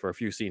 except for a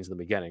few scenes in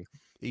the beginning.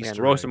 And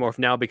Rosamorph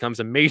now becomes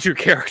a major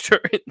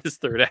character in this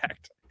third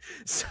act.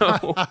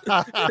 So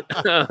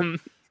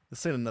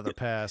this ain't another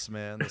pass,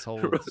 man. This whole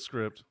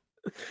script.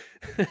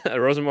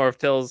 Rosamorph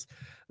tells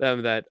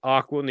them that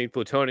Ock will need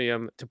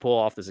plutonium to pull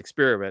off this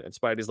experiment, and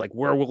Spidey's like,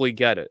 "Where will he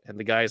get it?" And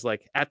the guy's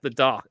like, "At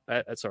the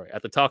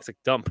at the toxic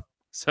dump."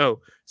 So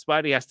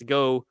Spidey has to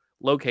go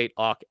locate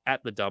Ock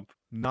at the dump.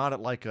 Not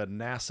at like a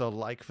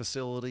NASA-like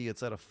facility.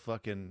 It's at a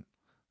fucking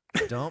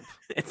dump.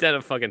 It's at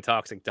a fucking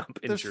toxic dump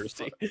in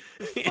Jersey.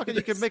 Fucking,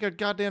 you can make a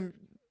goddamn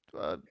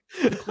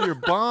nuclear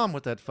bomb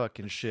with that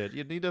fucking shit.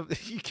 You need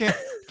you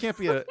can't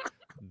be a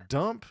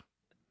dump.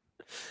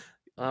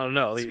 I don't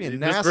know.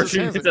 This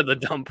version is at the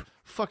dump.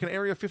 Fucking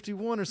Area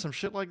 51 or some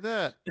shit like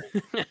that.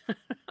 I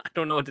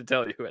don't know what to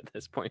tell you at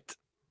this point.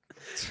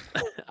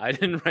 I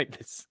didn't write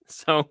this.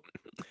 So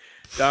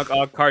Doc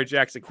Ock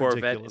carjacks a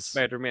Corvette, and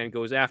Spider-Man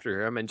goes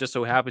after him and just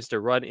so happens to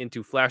run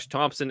into Flash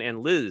Thompson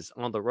and Liz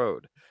on the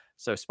road.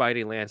 So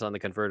Spidey lands on the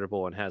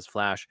convertible and has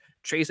Flash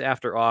chase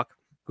after Ock,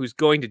 who's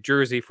going to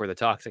Jersey for the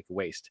toxic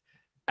waste.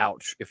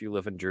 Ouch, if you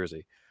live in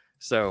Jersey.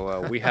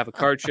 So we have a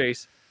car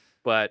chase,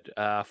 but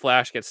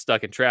Flash gets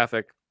stuck in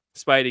traffic.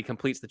 Spidey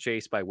completes the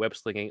chase by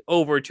web-slinging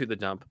over to the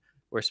dump,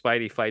 where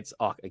Spidey fights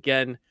Ock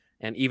again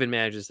and even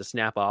manages to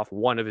snap off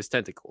one of his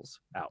tentacles.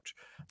 Ouch.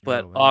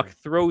 But Ock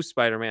throws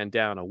Spider-Man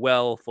down a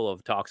well full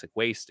of toxic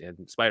waste,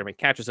 and Spider-Man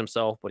catches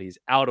himself, but he's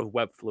out of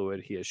web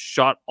fluid. He has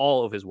shot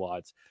all of his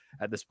wads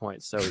at this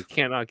point, so he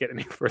cannot get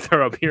any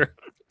further up here.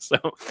 So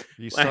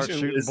you start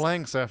shooting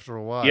blanks after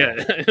a while. Yeah,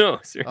 I know,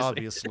 seriously.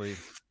 Obviously.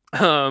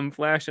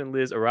 Flash and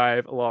Liz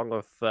arrive along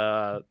with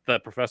the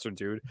professor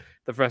dude.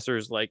 The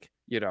professor's like,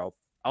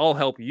 I'll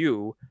help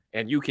you,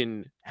 and you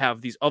can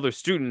have these other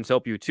students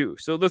help you too.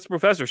 So this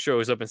professor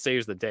shows up and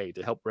saves the day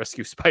to help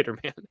rescue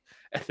Spider-Man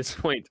at this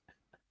point.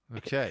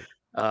 Okay.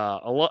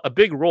 A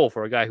big role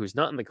for a guy who's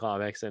not in the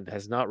comics and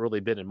has not really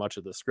been in much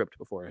of the script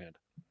beforehand.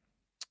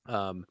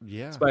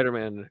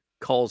 Spider-Man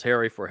calls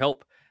Harry for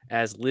help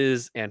as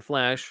Liz and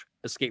Flash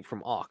escape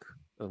from Ock,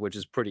 which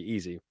is pretty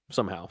easy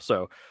somehow.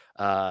 So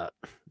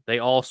they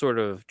all sort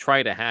of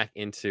try to hack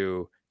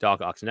into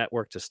Doc Ock's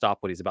network to stop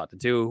what he's about to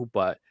do,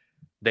 but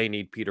they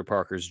need Peter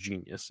Parker's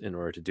genius in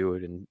order to do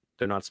it, and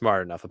they're not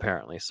smart enough,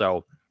 apparently.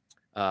 So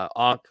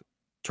Ock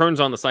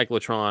turns on the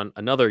cyclotron.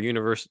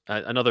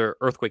 Another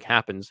earthquake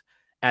happens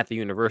at the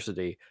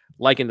university,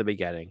 like in the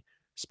beginning.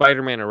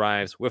 Spider-Man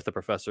arrives with the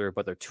professor,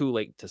 but they're too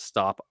late to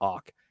stop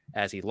Ock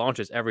as he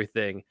launches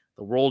everything.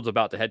 The world's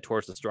about to head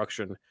towards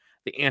destruction.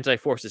 The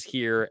anti-force is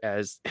here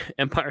as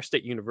Empire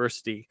State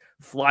University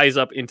flies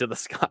up into the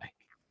sky.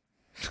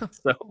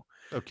 So,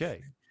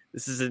 okay.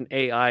 This is an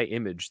AI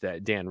image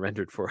that Dan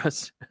rendered for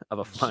us of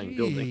a flying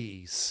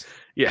building.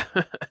 Yeah.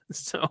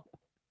 So,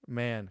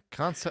 man,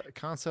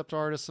 concept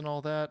artists and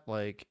all that,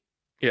 like,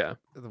 yeah,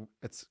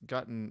 it's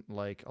gotten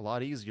like a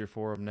lot easier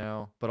for them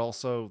now. But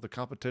also the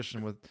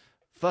competition with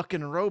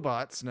fucking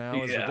robots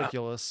now is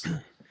ridiculous.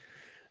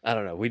 I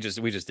don't know. We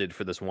just did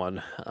for this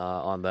one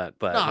on that,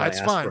 but no,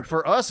 it's fine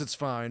for us. It's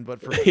fine,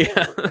 but for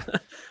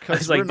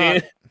because like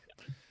Dan.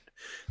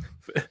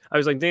 I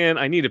was like, Dan,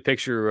 I need a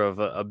picture of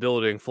a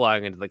building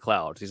flying into the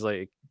clouds. He's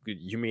like,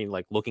 you mean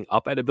like looking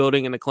up at a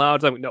building in the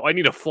clouds? I'm like, no, I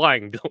need a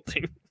flying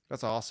building.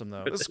 That's awesome,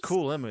 though. It's a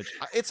cool image.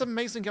 It's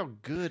amazing how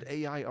good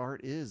AI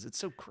art is. It's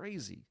so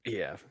crazy.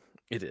 Yeah,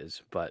 it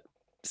is. But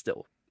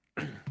still,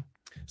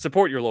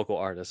 support your local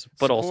artists.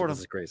 But also, this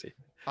is crazy.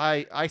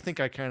 I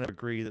think I kind of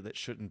agree that it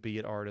shouldn't be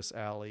at Artist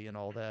Alley and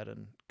all that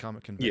and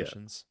comic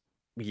conventions.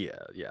 Yeah.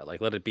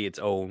 Like, let it be its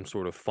own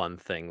sort of fun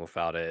thing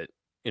without it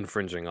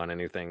infringing on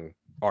anything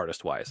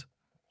artist-wise.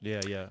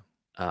 Yeah.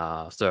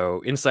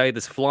 So inside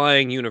this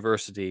flying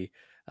university,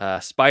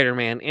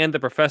 Spider-Man and the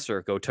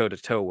professor go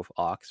toe-to-toe with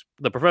Ock.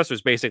 The professor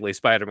is basically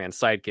Spider-Man's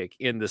sidekick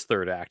in this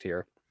third act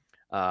here.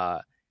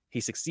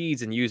 He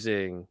succeeds in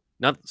using,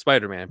 not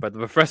Spider-Man, but the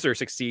professor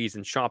succeeds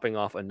in chopping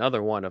off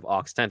another one of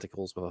Ock's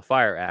tentacles with a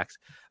fire axe,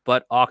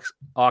 but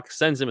Ock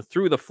sends him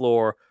through the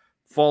floor,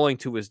 falling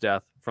to his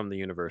death from the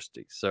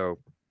university. So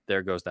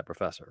there goes that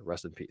professor.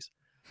 Rest in peace.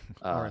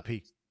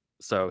 R.I.P.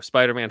 So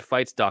Spider-Man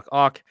fights Doc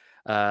Ock.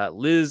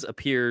 Liz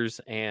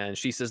appears and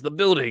she says the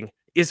building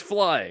is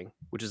flying,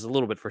 which is a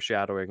little bit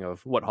foreshadowing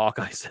of what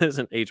Hawkeye says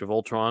in Age of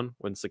Ultron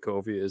when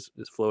Sokovia is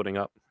floating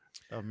up.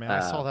 Oh man, I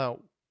saw that.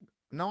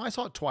 No, I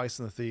saw it twice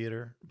in the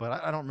theater,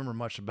 but I don't remember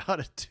much about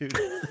it, dude.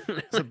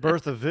 It's a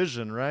birth of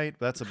vision, right?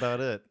 That's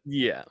about it.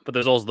 Yeah, but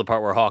there's also the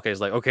part where Hawkeye is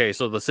like, okay,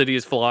 so the city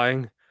is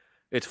flying.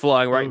 It's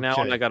flying right now,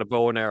 and I got a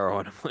bow and arrow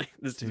on him.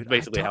 This is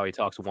basically how he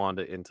talks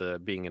Wanda into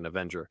being an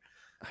Avenger.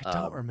 I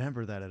don't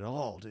remember that at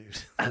all, dude.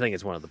 I think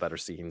it's one of the better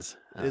scenes.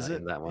 Is it?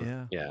 In that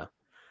one? Yeah.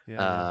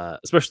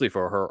 especially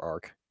for her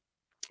arc.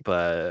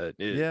 But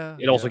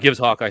it also gives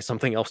Hawkeye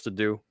something else to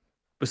do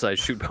besides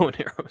shoot bow and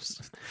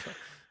arrows.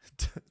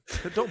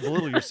 Don't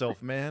belittle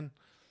yourself, man.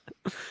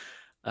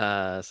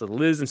 So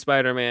Liz and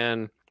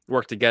Spider-Man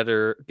work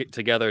together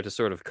to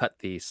sort of cut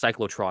the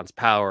cyclotron's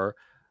power.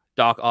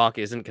 Doc Ock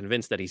isn't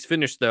convinced that he's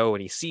finished, though,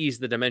 and he sees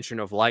the dimension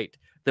of light,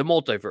 the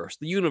multiverse,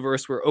 the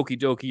universe where okie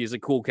dokie is a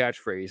cool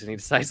catchphrase, and he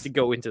decides to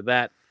go into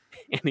that,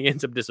 and he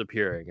ends up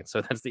disappearing. And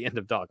so that's the end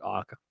of Doc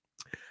Ock.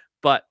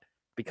 But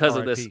because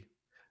of this,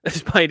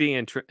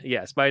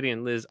 Spidey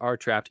and Liz are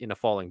trapped in a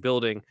falling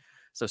building.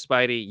 So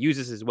Spidey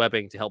uses his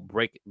webbing to help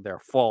break their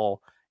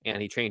fall,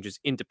 and he changes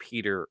into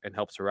Peter and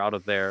helps her out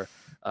of there.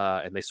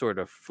 And they sort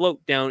of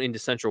float down into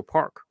Central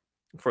Park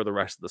for the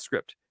rest of the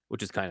script,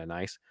 which is kind of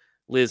nice.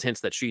 Liz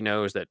hints that she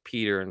knows that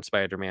Peter and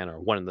Spider-Man are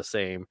one and the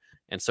same,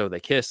 and so they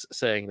kiss,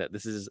 saying that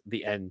this is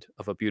the end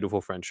of a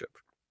beautiful friendship.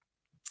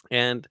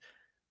 And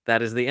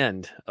that is the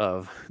end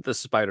of the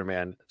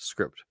Spider-Man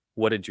script.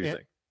 What did you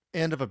think?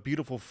 End of a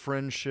beautiful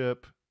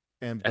friendship.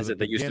 And as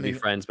they used to be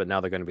friends, but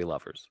now they're going to be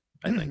lovers,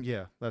 I think.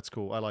 Yeah, that's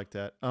cool. I like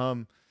that. I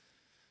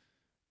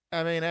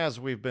mean, as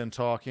we've been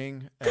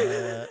talking,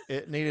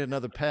 it needed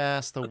another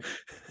pass. The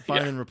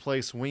find and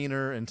replace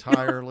Wiener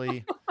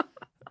entirely.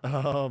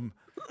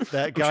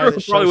 That guy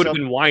that probably would have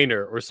been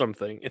Weiner or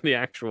something in the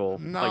actual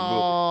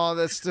movie.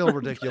 That's still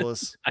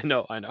ridiculous. I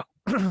know.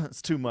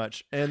 It's too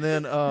much. And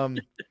then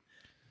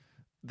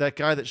that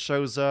guy that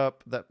shows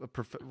up, that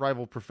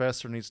rival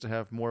professor, needs to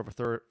have more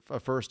of a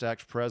first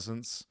act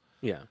presence.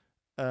 Yeah.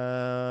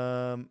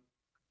 I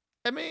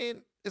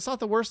mean, it's not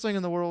the worst thing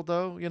in the world,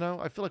 though. You know,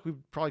 I feel like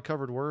we've probably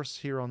covered worse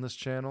here on this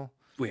channel.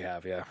 We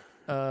have, yeah.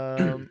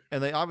 And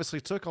they obviously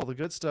took all the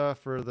good stuff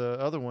for the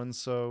other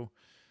ones, so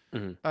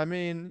I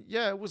mean,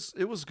 yeah, it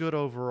was good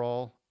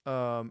overall.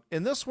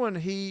 In this one,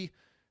 he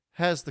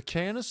has the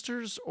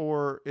canisters,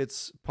 or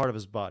it's part of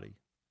his body.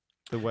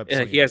 The web.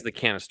 He has the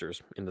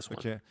canisters in this one.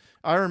 Okay,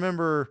 I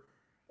remember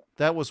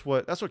that's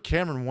what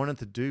Cameron wanted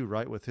to do,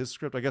 right, with his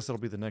script. I guess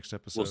that'll be the next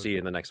episode. We'll see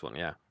in the next one.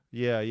 Yeah.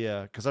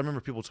 Yeah, because I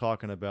remember people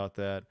talking about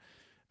that.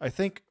 I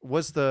think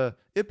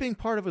it being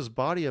part of his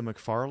body a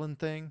McFarlane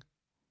thing.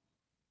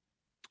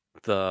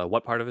 The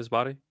what part of his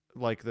body?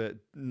 Like the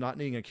not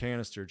needing a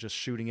canister, just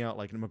shooting out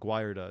like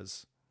Maguire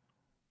does.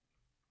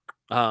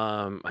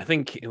 I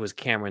think it was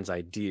Cameron's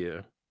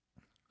idea.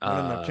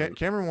 No,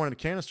 Cameron wanted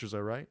canisters, though,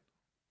 right?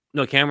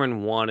 No,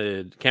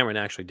 Cameron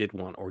actually did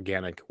want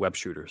organic web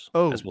shooters,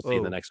 as we'll see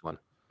in the next one.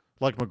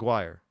 Like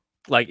Maguire.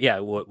 Like, yeah,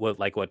 what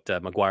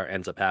Maguire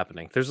ends up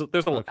happening. There's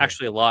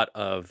actually a lot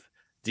of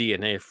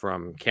DNA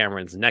from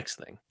Cameron's next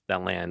thing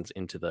that lands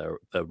into the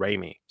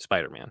Raimi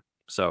Spider-Man.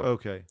 So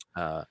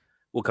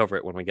we'll cover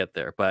it when we get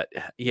there. But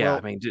yeah,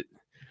 I mean,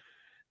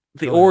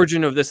 the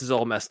origin of this is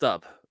all messed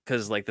up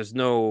because like there's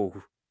no.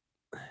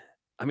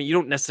 I mean, you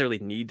don't necessarily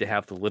need to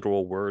have the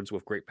literal words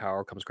 "with great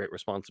power comes great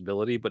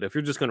responsibility," but if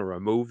you're just going to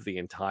remove the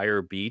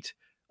entire beat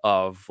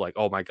of like,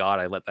 "Oh my God,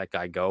 I let that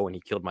guy go and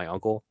he killed my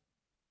uncle,"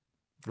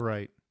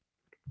 right?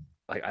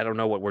 Like, I don't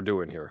know what we're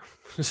doing here.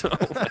 So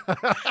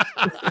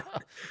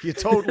you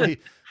totally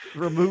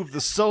remove the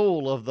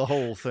soul of the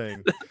whole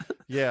thing.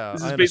 Yeah,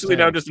 this is basically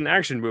now just an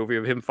action movie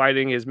of him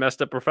fighting his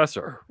messed up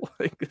professor.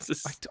 Like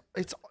it's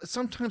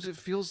sometimes it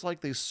feels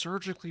like they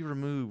surgically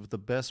remove the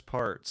best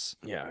parts.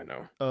 Yeah, I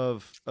know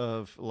of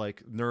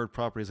like nerd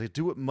properties. They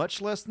do it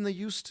much less than they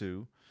used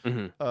to.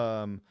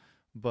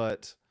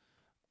 But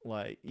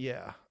like,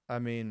 yeah, I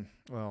mean,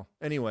 well,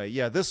 anyway,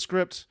 yeah, this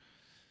script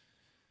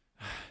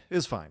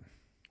is fine.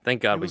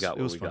 Thank God we got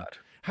what we got.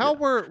 How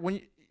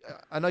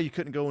I know you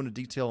couldn't go into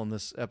detail in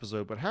this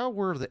episode, but how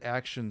were the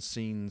action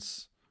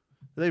scenes?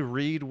 Did they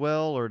read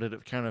well, or did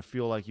it kind of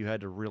feel like you had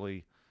to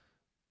really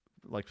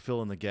like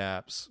fill in the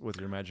gaps with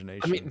your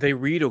imagination? I mean, they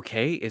read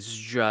okay. It's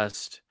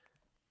just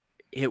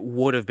it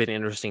would have been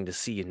interesting to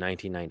see in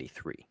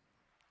 1993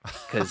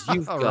 because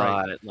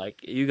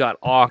you got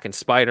Ock and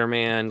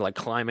Spider-Man like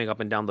climbing up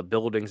and down the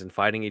buildings and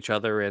fighting each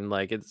other, and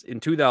like it's in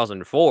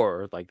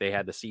 2004, like they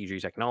had the CG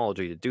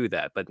technology to do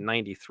that. But in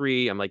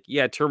 93, I'm like,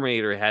 yeah,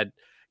 Terminator had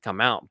come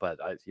out, but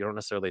you don't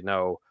necessarily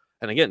know.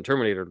 And again,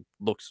 Terminator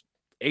looks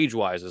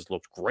age-wise has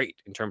looked great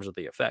in terms of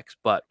the effects,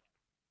 but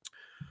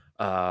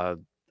I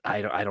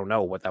don't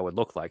know what that would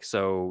look like.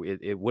 So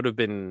it would have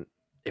been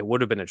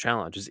a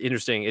challenge. It's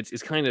interesting.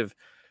 It's kind of,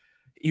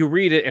 you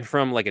read it and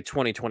from like a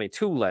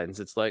 2022 lens,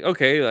 it's like,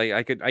 okay,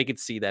 like I could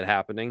see that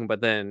happening,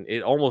 but then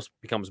it almost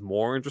becomes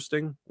more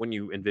interesting when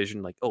you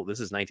envision like, oh, this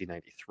is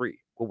 1993.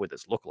 What would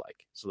this look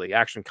like? So the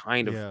action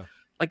kind of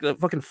like the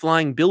fucking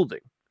flying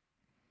building,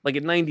 like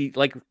at 90,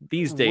 like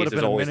these days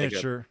there's always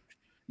miniature.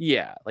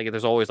 Like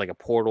there's always like a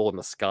portal in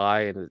the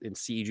sky and in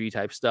CG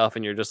type stuff,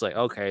 and you're just like,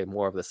 okay,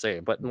 more of the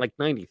same. But in like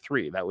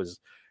 93,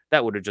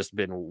 that would have just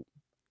been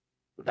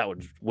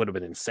would have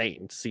been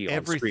insane to see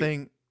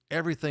everything.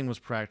 Everything was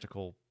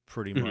practical,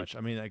 pretty much. I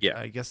mean, I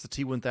guess the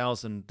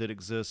T-1000 did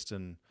exist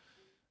and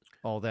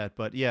all that,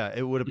 but yeah,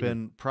 it would have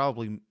been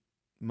probably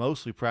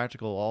mostly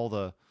practical. All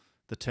the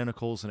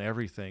tentacles and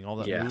everything, all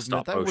that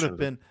movement, that would have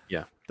been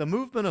the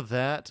movement of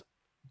that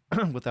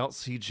without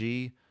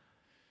CG.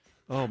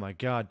 Oh my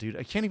God, dude.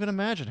 I can't even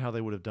imagine how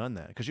they would have done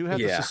that. Because you have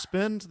to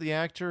suspend the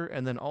actor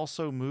and then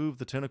also move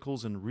the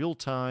tentacles in real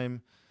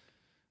time.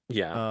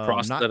 Yeah,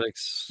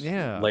 prosthetics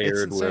it's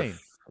layered insane.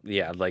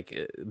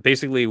 with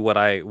basically what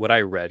I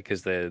read,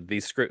 because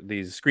these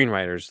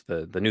screenwriters,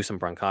 the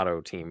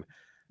Newsom-Brancato team,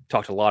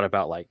 talked a lot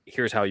about like,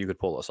 here's how you could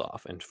pull this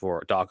off. And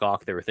for Doc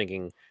Ock, they were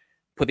thinking,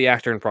 put the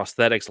actor in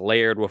prosthetics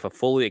layered with a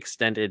fully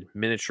extended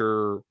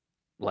miniature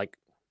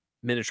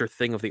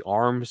thing of the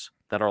arms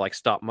that are like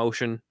stop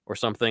motion or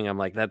something. I'm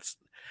like, that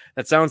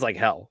sounds like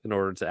hell in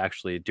order to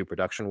actually do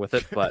production with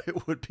it. But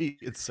it would be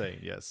insane.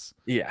 Yes.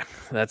 Yeah,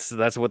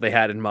 that's what they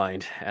had in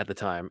mind at the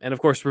time. And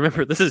of course,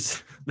 remember, this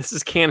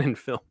is Canon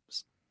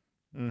Films.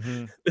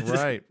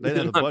 Right. They had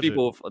a not budget.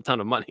 people with a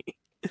ton of money.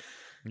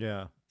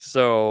 Yeah.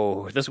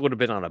 So this would have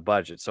been on a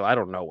budget. So I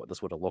don't know what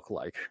this would have looked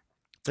like.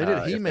 They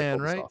did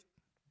He-Man, right?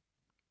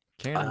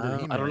 Canon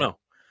did He-Man. I don't know.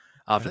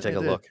 I'll have to take a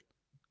look.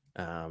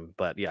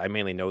 But yeah, I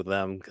mainly know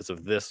them because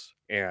of this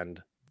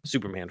and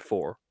Superman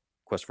 4,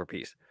 Quest for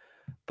Peace.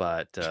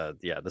 But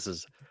yeah, this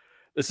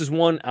is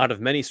one out of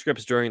many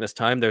scripts during this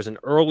time. There's an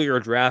earlier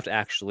draft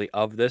actually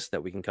of this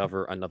that we can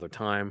cover another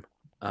time.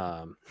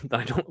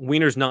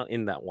 Wiener's not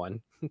in that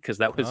one because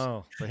that was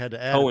they had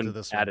to add it to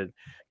this one.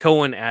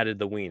 Cohen added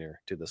the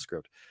Wiener to the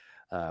script,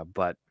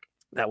 but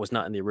that was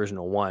not in the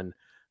original one.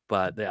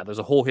 But yeah, there's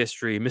a whole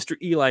history. Mr.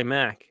 Eli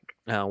Mack,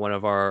 one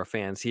of our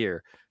fans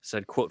here,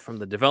 said, quote, from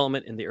the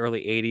development in the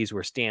early 80s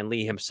where Stan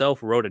Lee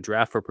himself wrote a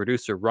draft for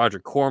producer Roger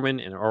Corman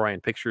in Orion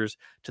Pictures,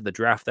 to the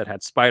draft that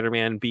had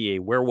Spider-Man be a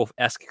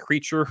werewolf-esque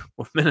creature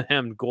with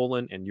Menahem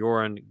Golan and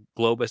Joran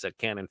Globus at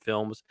Canon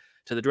Films,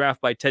 to the draft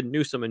by Ted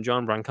Newsom and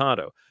John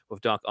Brancato with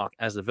Doc Ock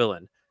as the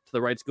villain, to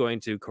the rights going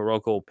to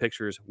Kuroko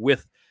Pictures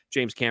with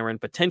James Cameron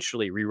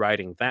potentially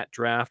rewriting that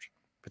draft.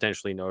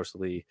 Potentially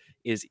noticeably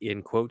is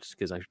in quotes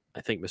because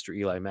I think Mr.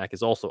 Eli Mack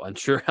is also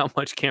unsure how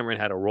much Cameron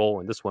had a role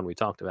in this one we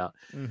talked about.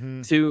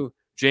 To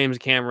James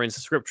Cameron's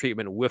script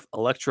treatment with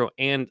Electro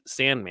and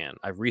Sandman.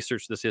 I've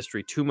researched this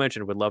history too much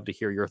and would love to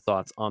hear your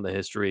thoughts on the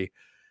history.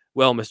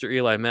 Well, Mr.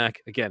 Eli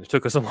Mack, again, it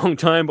took us a long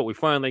time, but we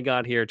finally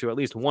got here to at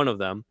least one of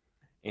them.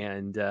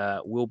 And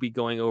we'll be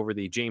going over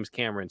the James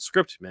Cameron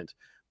script treatment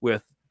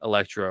with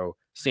Electro,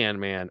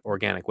 Sandman,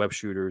 organic web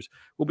shooters.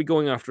 We'll be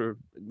going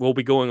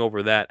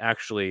over that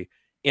actually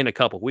in a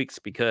couple weeks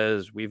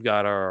because we've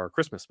got our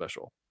Christmas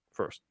special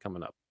first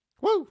coming up.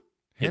 Woo!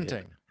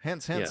 Hinting.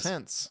 Hence.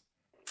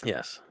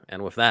 Yes.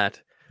 And with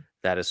that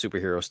is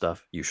superhero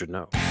stuff you should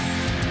know.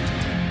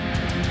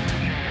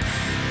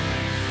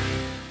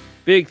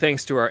 Big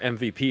thanks to our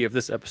MVP of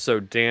this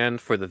episode, Dan,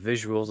 for the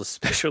visuals,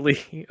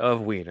 especially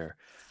of Wiener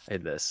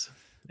in this.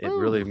 It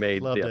really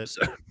made the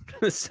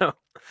episode. So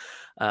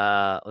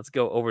let's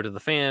go over to the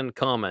fan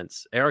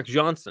comments. Eric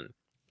Johnson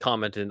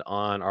commented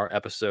on our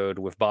episode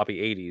with Bobby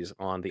 80s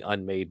on the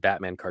Unmade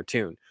Batman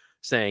cartoon,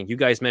 saying, you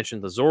guys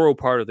mentioned the Zorro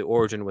part of the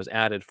origin was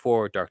added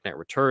for Dark Knight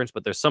Returns,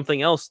 but there's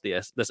something else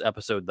this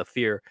episode, The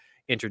Fear,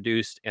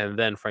 introduced, and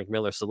then Frank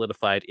Miller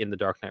solidified in the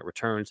Dark Knight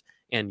Returns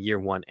and Year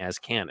One as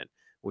canon,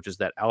 which is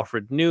that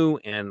Alfred knew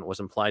and was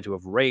implied to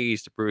have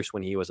raised Bruce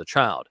when he was a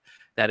child.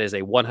 That is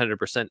a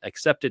 100%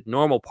 accepted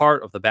normal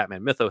part of the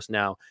Batman mythos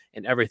now,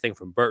 in everything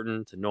from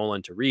Burton to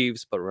Nolan to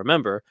Reeves. But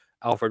remember,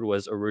 Alfred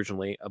was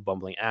originally a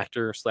bumbling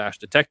actor /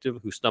 detective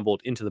who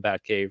stumbled into the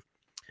Batcave,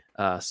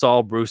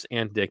 saw Bruce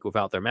and Dick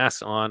without their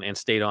masks on, and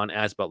stayed on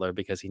as Butler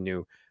because he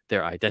knew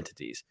their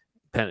identities.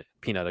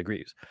 Peanut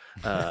agrees.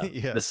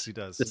 Yes, he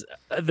does.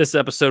 This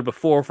episode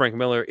before Frank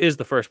Miller is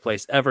the first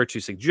place ever to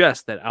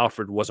suggest that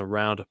Alfred was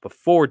around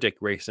before Dick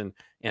Grayson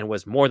and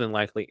was more than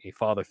likely a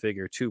father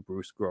figure to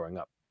Bruce growing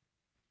up.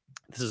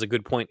 This is a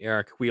good point,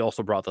 Eric. We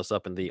also brought this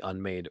up in the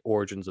Unmade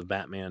Origins of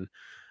Batman,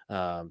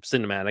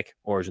 cinematic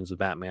Origins of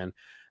Batman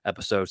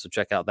episode. So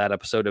check out that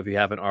episode if you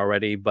haven't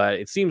already. But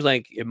it seems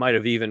like it might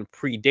have even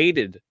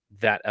predated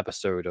that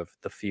episode of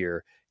The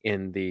Fear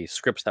in the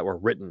scripts that were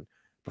written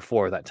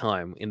before that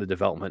time in the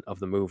development of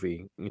the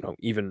movie. You know,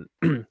 even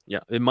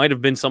it might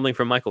have been something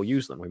from Michael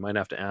Uslan. We might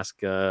have to ask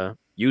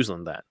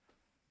Uslan that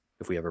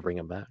if we ever bring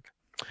him back.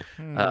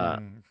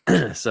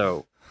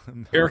 So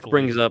Eric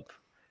brings up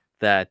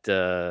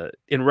that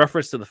in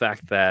reference to the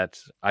fact that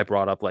I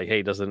brought up, like,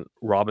 hey, doesn't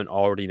Robin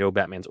already know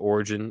Batman's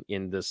origin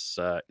in this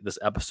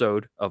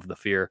episode of The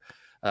Fear?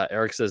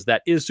 Eric says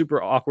that is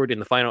super awkward in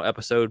the final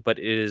episode, but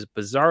it is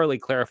bizarrely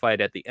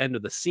clarified at the end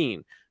of the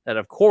scene that,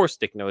 of course,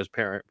 Dick knows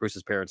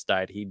Bruce's parents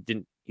died. He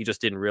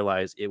just didn't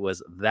realize it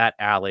was that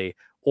alley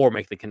or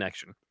make the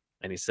connection.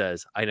 And he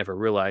says, I never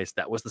realized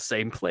that was the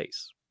same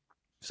place.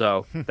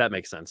 So that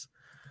makes sense.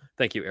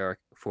 Thank you, Eric,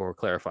 for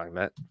clarifying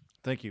that.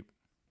 Thank you.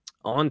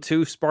 On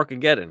to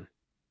Sparkageddon.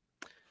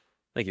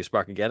 Thank you,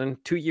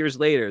 Sparkageddon. 2 years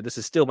later, this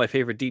is still my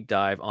favorite deep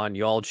dive on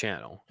y'all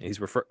channel. He's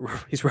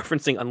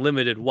referencing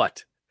Unlimited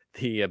What?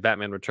 The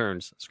Batman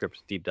Returns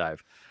script deep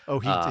dive. Oh,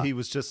 he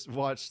was just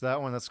watched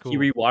that one. That's cool. He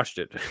rewatched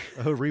it.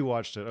 Oh,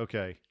 rewatched it.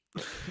 Okay.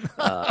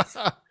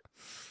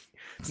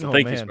 So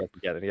thank you,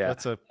 Sparkageddon. Yeah,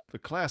 that's a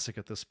classic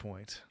at this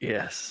point.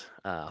 Yes.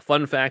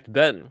 Fun fact,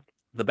 Ben.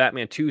 The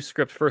Batman 2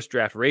 script first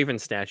draft Raven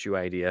statue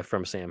idea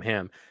from Sam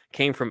Hamm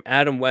came from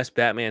Adam West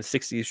Batman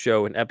 60s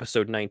show in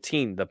episode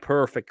 19, The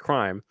Perfect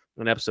Crime,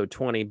 and episode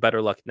 20,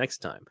 Better Luck Next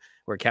Time,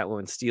 where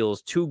Catwoman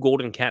steals 2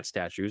 golden cat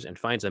statues and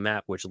finds a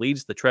map which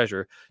leads the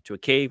treasure to a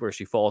cave where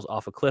she falls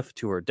off a cliff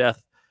to her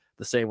death,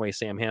 the same way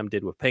Sam Hamm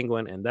did with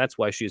Penguin, and that's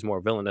why she's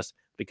more villainous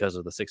because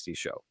of the 60s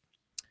show.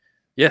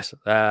 Yes,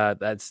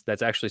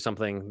 that's actually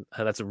something,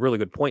 that's a really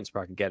good point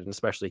Spark could get, and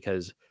especially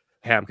because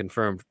Ham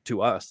confirmed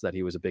to us that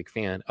he was a big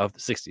fan of the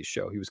 60s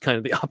show. He was kind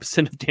of the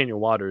opposite of Daniel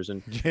Waters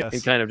and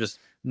kind of just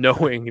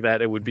knowing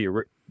that it would be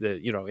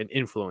an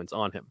influence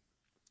on him.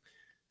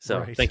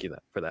 So thank you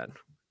for that.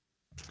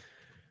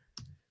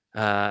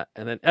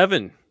 And then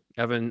Evan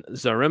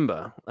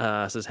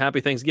Zarimba says,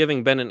 Happy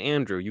Thanksgiving, Ben and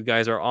Andrew. You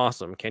guys are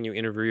awesome. Can you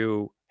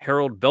interview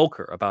Harold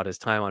Belker about his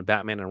time on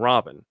Batman and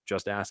Robin?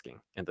 Just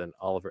asking. And then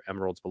Oliver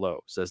Emeralds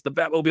below says, the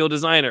Batmobile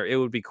designer. It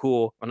would be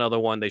cool. Another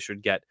one they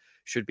should get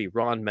should be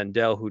Ron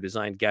Mendel, who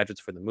designed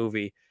gadgets for the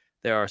movie.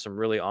 There are some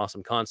really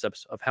awesome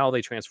concepts of how they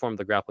transformed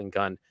the grappling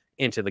gun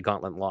into the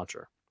gauntlet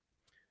launcher.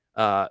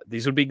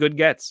 These would be good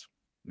gets.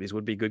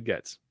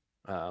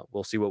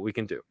 We'll see what we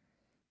can do.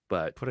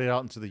 But put it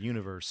out into the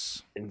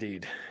universe.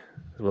 Indeed.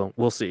 Well,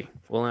 we'll see.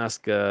 We'll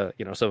ask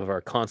some of our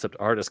concept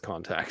artist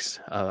contacts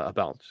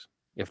about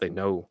if they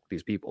know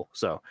these people.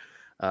 So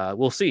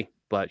we'll see.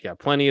 But yeah,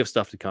 plenty of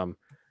stuff to come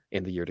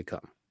in the year to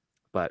come.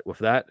 But with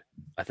that,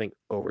 I think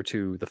over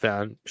to the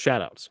fan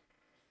shoutouts.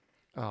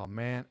 Oh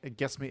man, it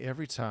gets me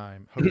every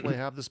time. Hopefully I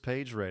have this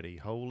page ready.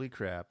 Holy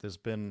crap. There's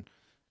been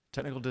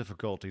technical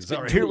difficulties.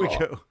 All right, here we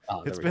go.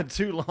 It's been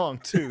too long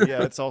too.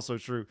 Yeah, it's also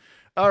true.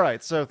 All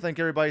right, so thank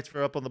everybody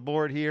for up on the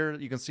board here.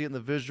 You can see it in the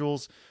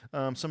visuals.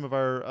 Some of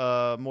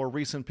our more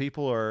recent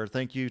people are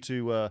thank you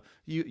to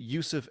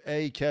Yusuf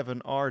A,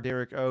 Kevin R,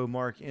 Derek O,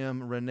 Mark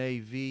M, Renee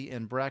V,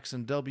 and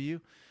Braxton W.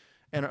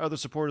 And our other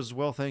supporters as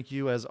well. Thank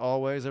you as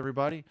always,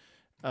 everybody.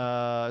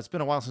 It's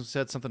been a while since we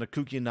said something to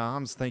Kooky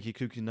Noms. Thank you,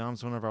 Kooky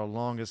Noms, one of our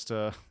longest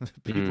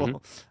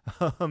people.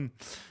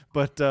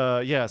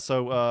 Yeah,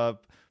 so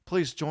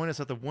please join us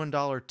at the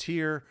 $1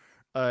 tier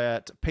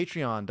at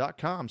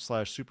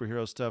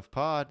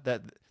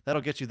patreon.com/superherostuffpod.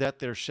 That'll get you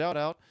there shout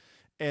out.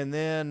 And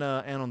then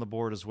and on the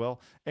board as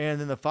well.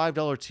 And then the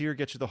 $5 tier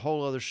gets you the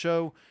whole other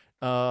show.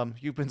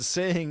 You've been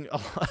seeing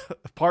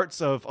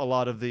parts of a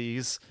lot of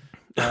these.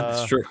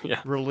 That's true.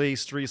 Yeah.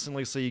 Released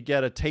recently, so you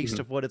get a taste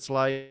of what it's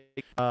like.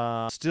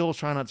 Still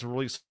trying not to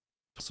release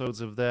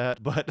episodes of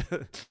that, but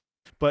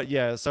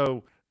yeah.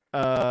 So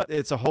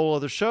it's a whole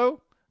other show,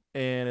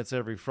 and it's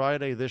every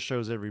Friday. This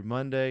show's every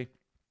Monday,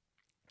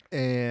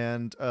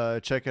 and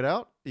check it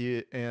out.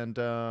 And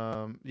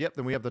yep.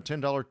 Then we have the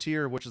 $10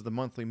 tier, which is the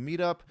monthly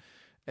meetup,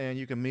 and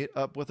you can meet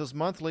up with us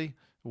monthly,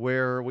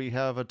 where we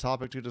have a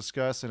topic to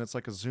discuss, and it's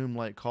like a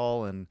Zoom-like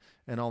call and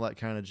all that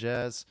kind of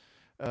jazz.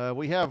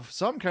 We have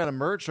some kind of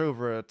merch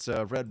over at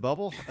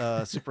Redbubble,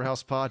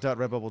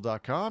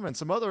 superhousepod.redbubble.com, and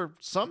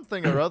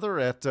something or other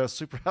at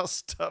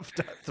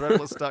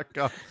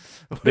superhousestuff.threadless.com.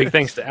 Big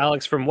thanks to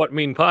Alex from What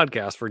Mean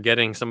Podcast for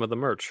getting some of the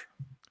merch.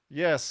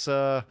 Yes,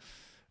 we're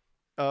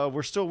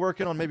still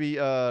working on maybe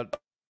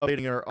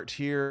updating our art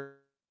here,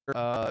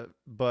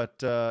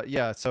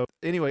 yeah. So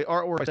anyway,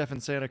 artwork by Steph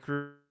in Santa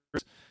Cruz.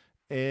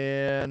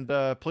 And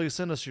please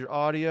send us your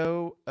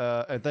audio.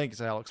 And thanks,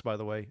 Alex, by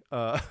the way.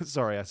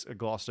 Sorry, I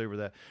glossed over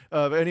that.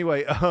 But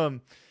anyway,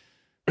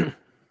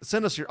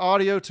 send us your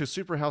audio to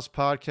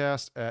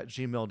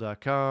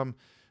superhousepodcast@gmail.com.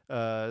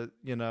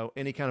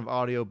 Any kind of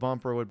audio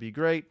bumper would be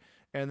great.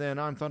 And then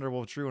I'm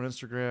ThunderWolfDrew on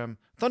Instagram.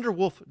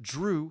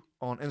 ThunderWolfDrew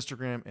on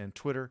Instagram and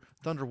Twitter.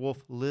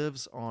 ThunderWolf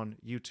lives on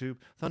YouTube.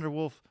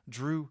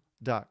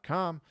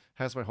 ThunderWolfDrew.com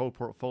has my whole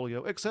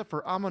portfolio, except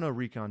for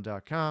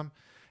AminoRecon.com.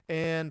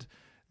 And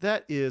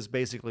that is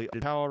basically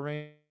Power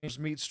Rangers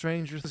Meet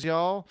Strangers,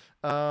 y'all.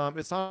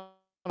 It's not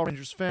a Power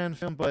Rangers fan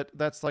film, but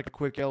that's like a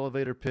quick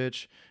elevator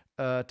pitch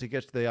to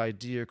get the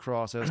idea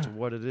across as to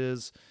what it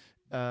is.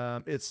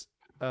 It's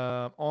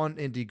on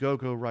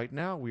Indiegogo right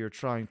now. We are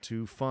trying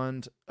to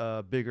fund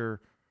a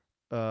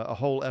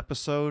whole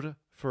episode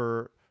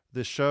for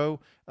this show.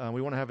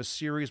 We want to have a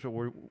series, but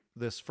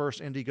this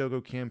first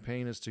Indiegogo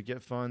campaign is to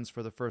get funds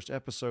for the first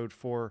episode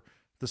for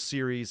the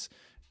series.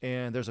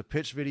 And there's a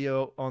pitch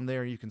video on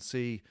there. You can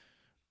see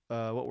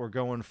what we're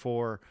going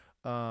for.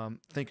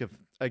 Think of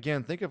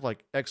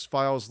like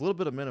X-Files, a little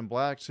bit of Men in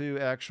Black too,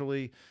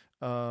 actually.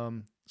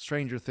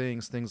 Stranger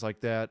Things, things like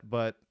that,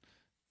 but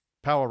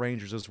Power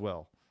Rangers as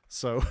well.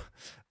 So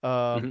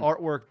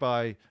artwork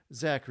by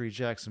Zachary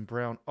Jackson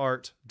Brown,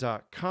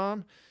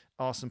 art.com.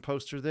 Awesome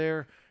poster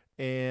there.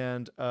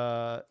 And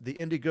the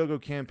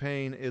Indiegogo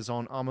campaign is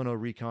on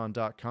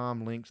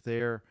AminoRecon.com, linked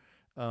there.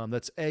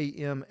 That's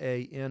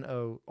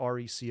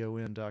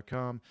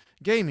AMANORECON.com.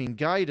 Gaming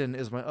Gaiden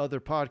is my other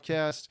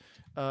podcast.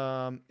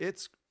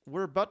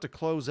 We're about to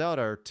close out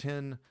our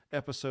 10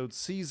 episode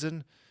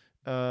season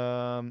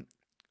soon.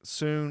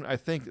 I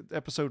think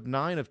episode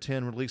 9 of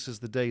 10 releases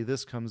the day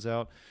this comes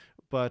out.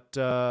 But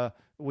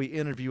we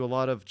interview a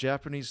lot of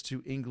Japanese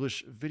to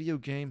English video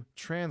game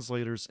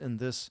translators in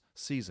this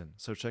season.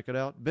 So check it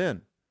out.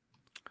 Ben.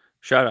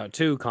 Shout out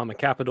to Comic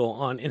Capital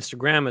on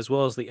Instagram, as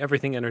well as the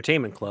Everything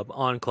Entertainment Club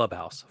on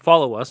Clubhouse.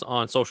 Follow us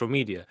on social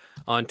media,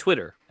 on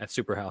Twitter at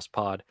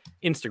SuperHousePod,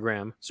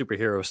 Instagram,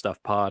 Superhero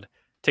Stuff Pod,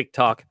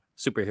 TikTok,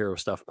 Superhero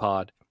Stuff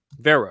Pod,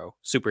 Vero,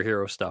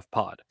 Superhero Stuff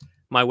Pod.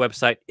 My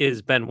website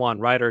is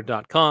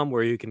benjuanwriter.com,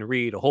 where you can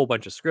read a whole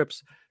bunch of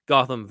scripts: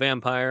 Gotham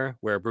Vampire,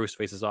 where Bruce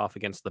faces off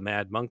against the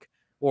Mad Monk,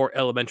 or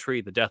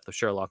Elementary, The Death of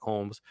Sherlock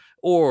Holmes,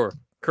 or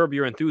Curb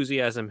Your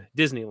Enthusiasm,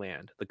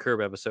 Disneyland, the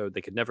Curb episode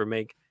they could never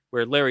make,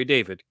 where Larry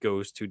David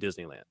goes to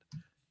Disneyland.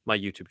 My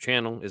YouTube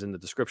channel is in the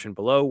description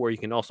below, where you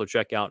can also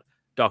check out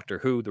Doctor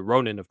Who, The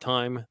Ronin of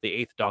Time, the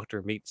 8th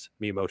Doctor meets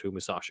Miyamoto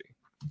Musashi.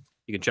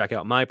 You can check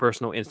out my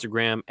personal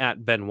Instagram at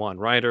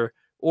benjuanwriter,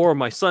 or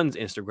my son's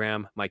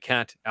Instagram, my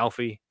cat,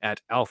 Alfie,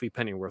 at Alfie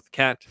Pennyworth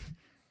Cat.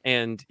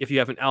 And if you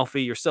have an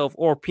Alfie yourself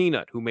or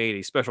Peanut, who made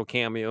a special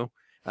cameo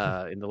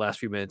in the last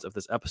few minutes of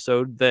this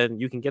episode, then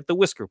you can get the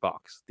Whisker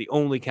Box, the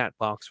only cat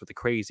box for the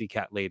crazy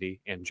cat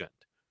lady and gent.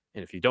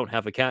 And if you don't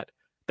have a cat,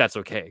 that's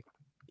okay.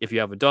 If you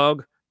have a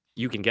dog,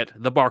 you can get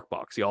the Bark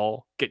Box,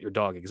 y'all. Get your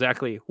dog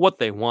exactly what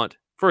they want.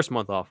 First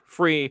month off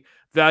free,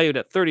 valued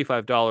at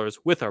 $35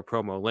 with our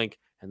promo link,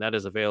 and that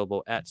is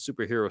available at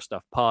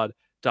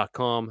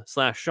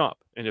superherostuffpod.com/shop.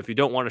 And if you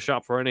don't want to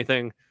shop for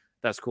anything,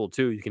 that's cool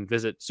too. You can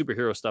visit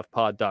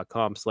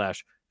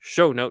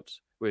superherostuffpod.com/show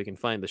notes, where you can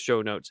find the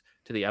show notes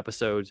to the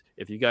episodes.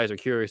 If you guys are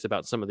curious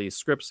about some of these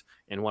scripts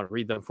and want to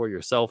read them for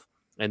yourself,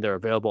 and they're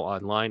available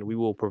online, we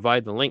will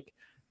provide the link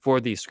for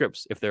these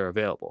scripts if they're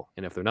available.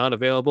 And if they're not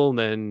available,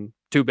 then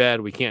too bad,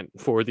 we can't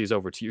forward these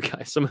over to you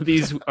guys. Some of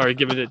these are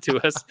giving it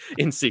to us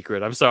in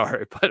secret. I'm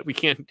sorry, but we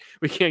can't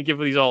give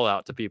these all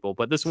out to people.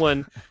 But this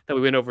one that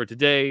we went over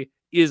today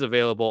is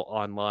available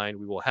online.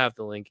 We will have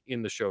the link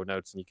in the show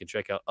notes, and you can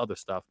check out other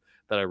stuff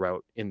that I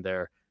wrote in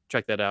there.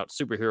 Check that out,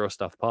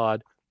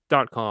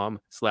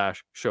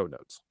 superherostuffpod.com/show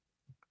notes.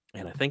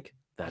 And I think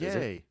that is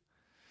it.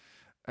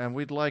 And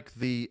we'd like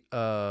the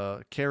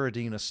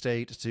Carradine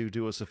estate to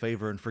do us a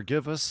favor and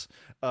forgive us.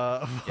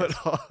 But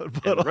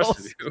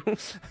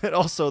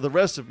also the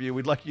rest of you,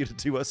 we'd like you to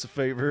do us a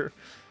favor.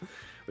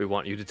 We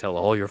want you to tell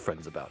all your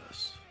friends about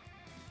us.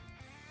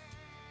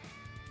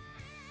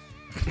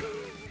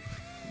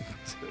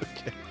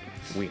 Okay.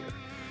 Wiener.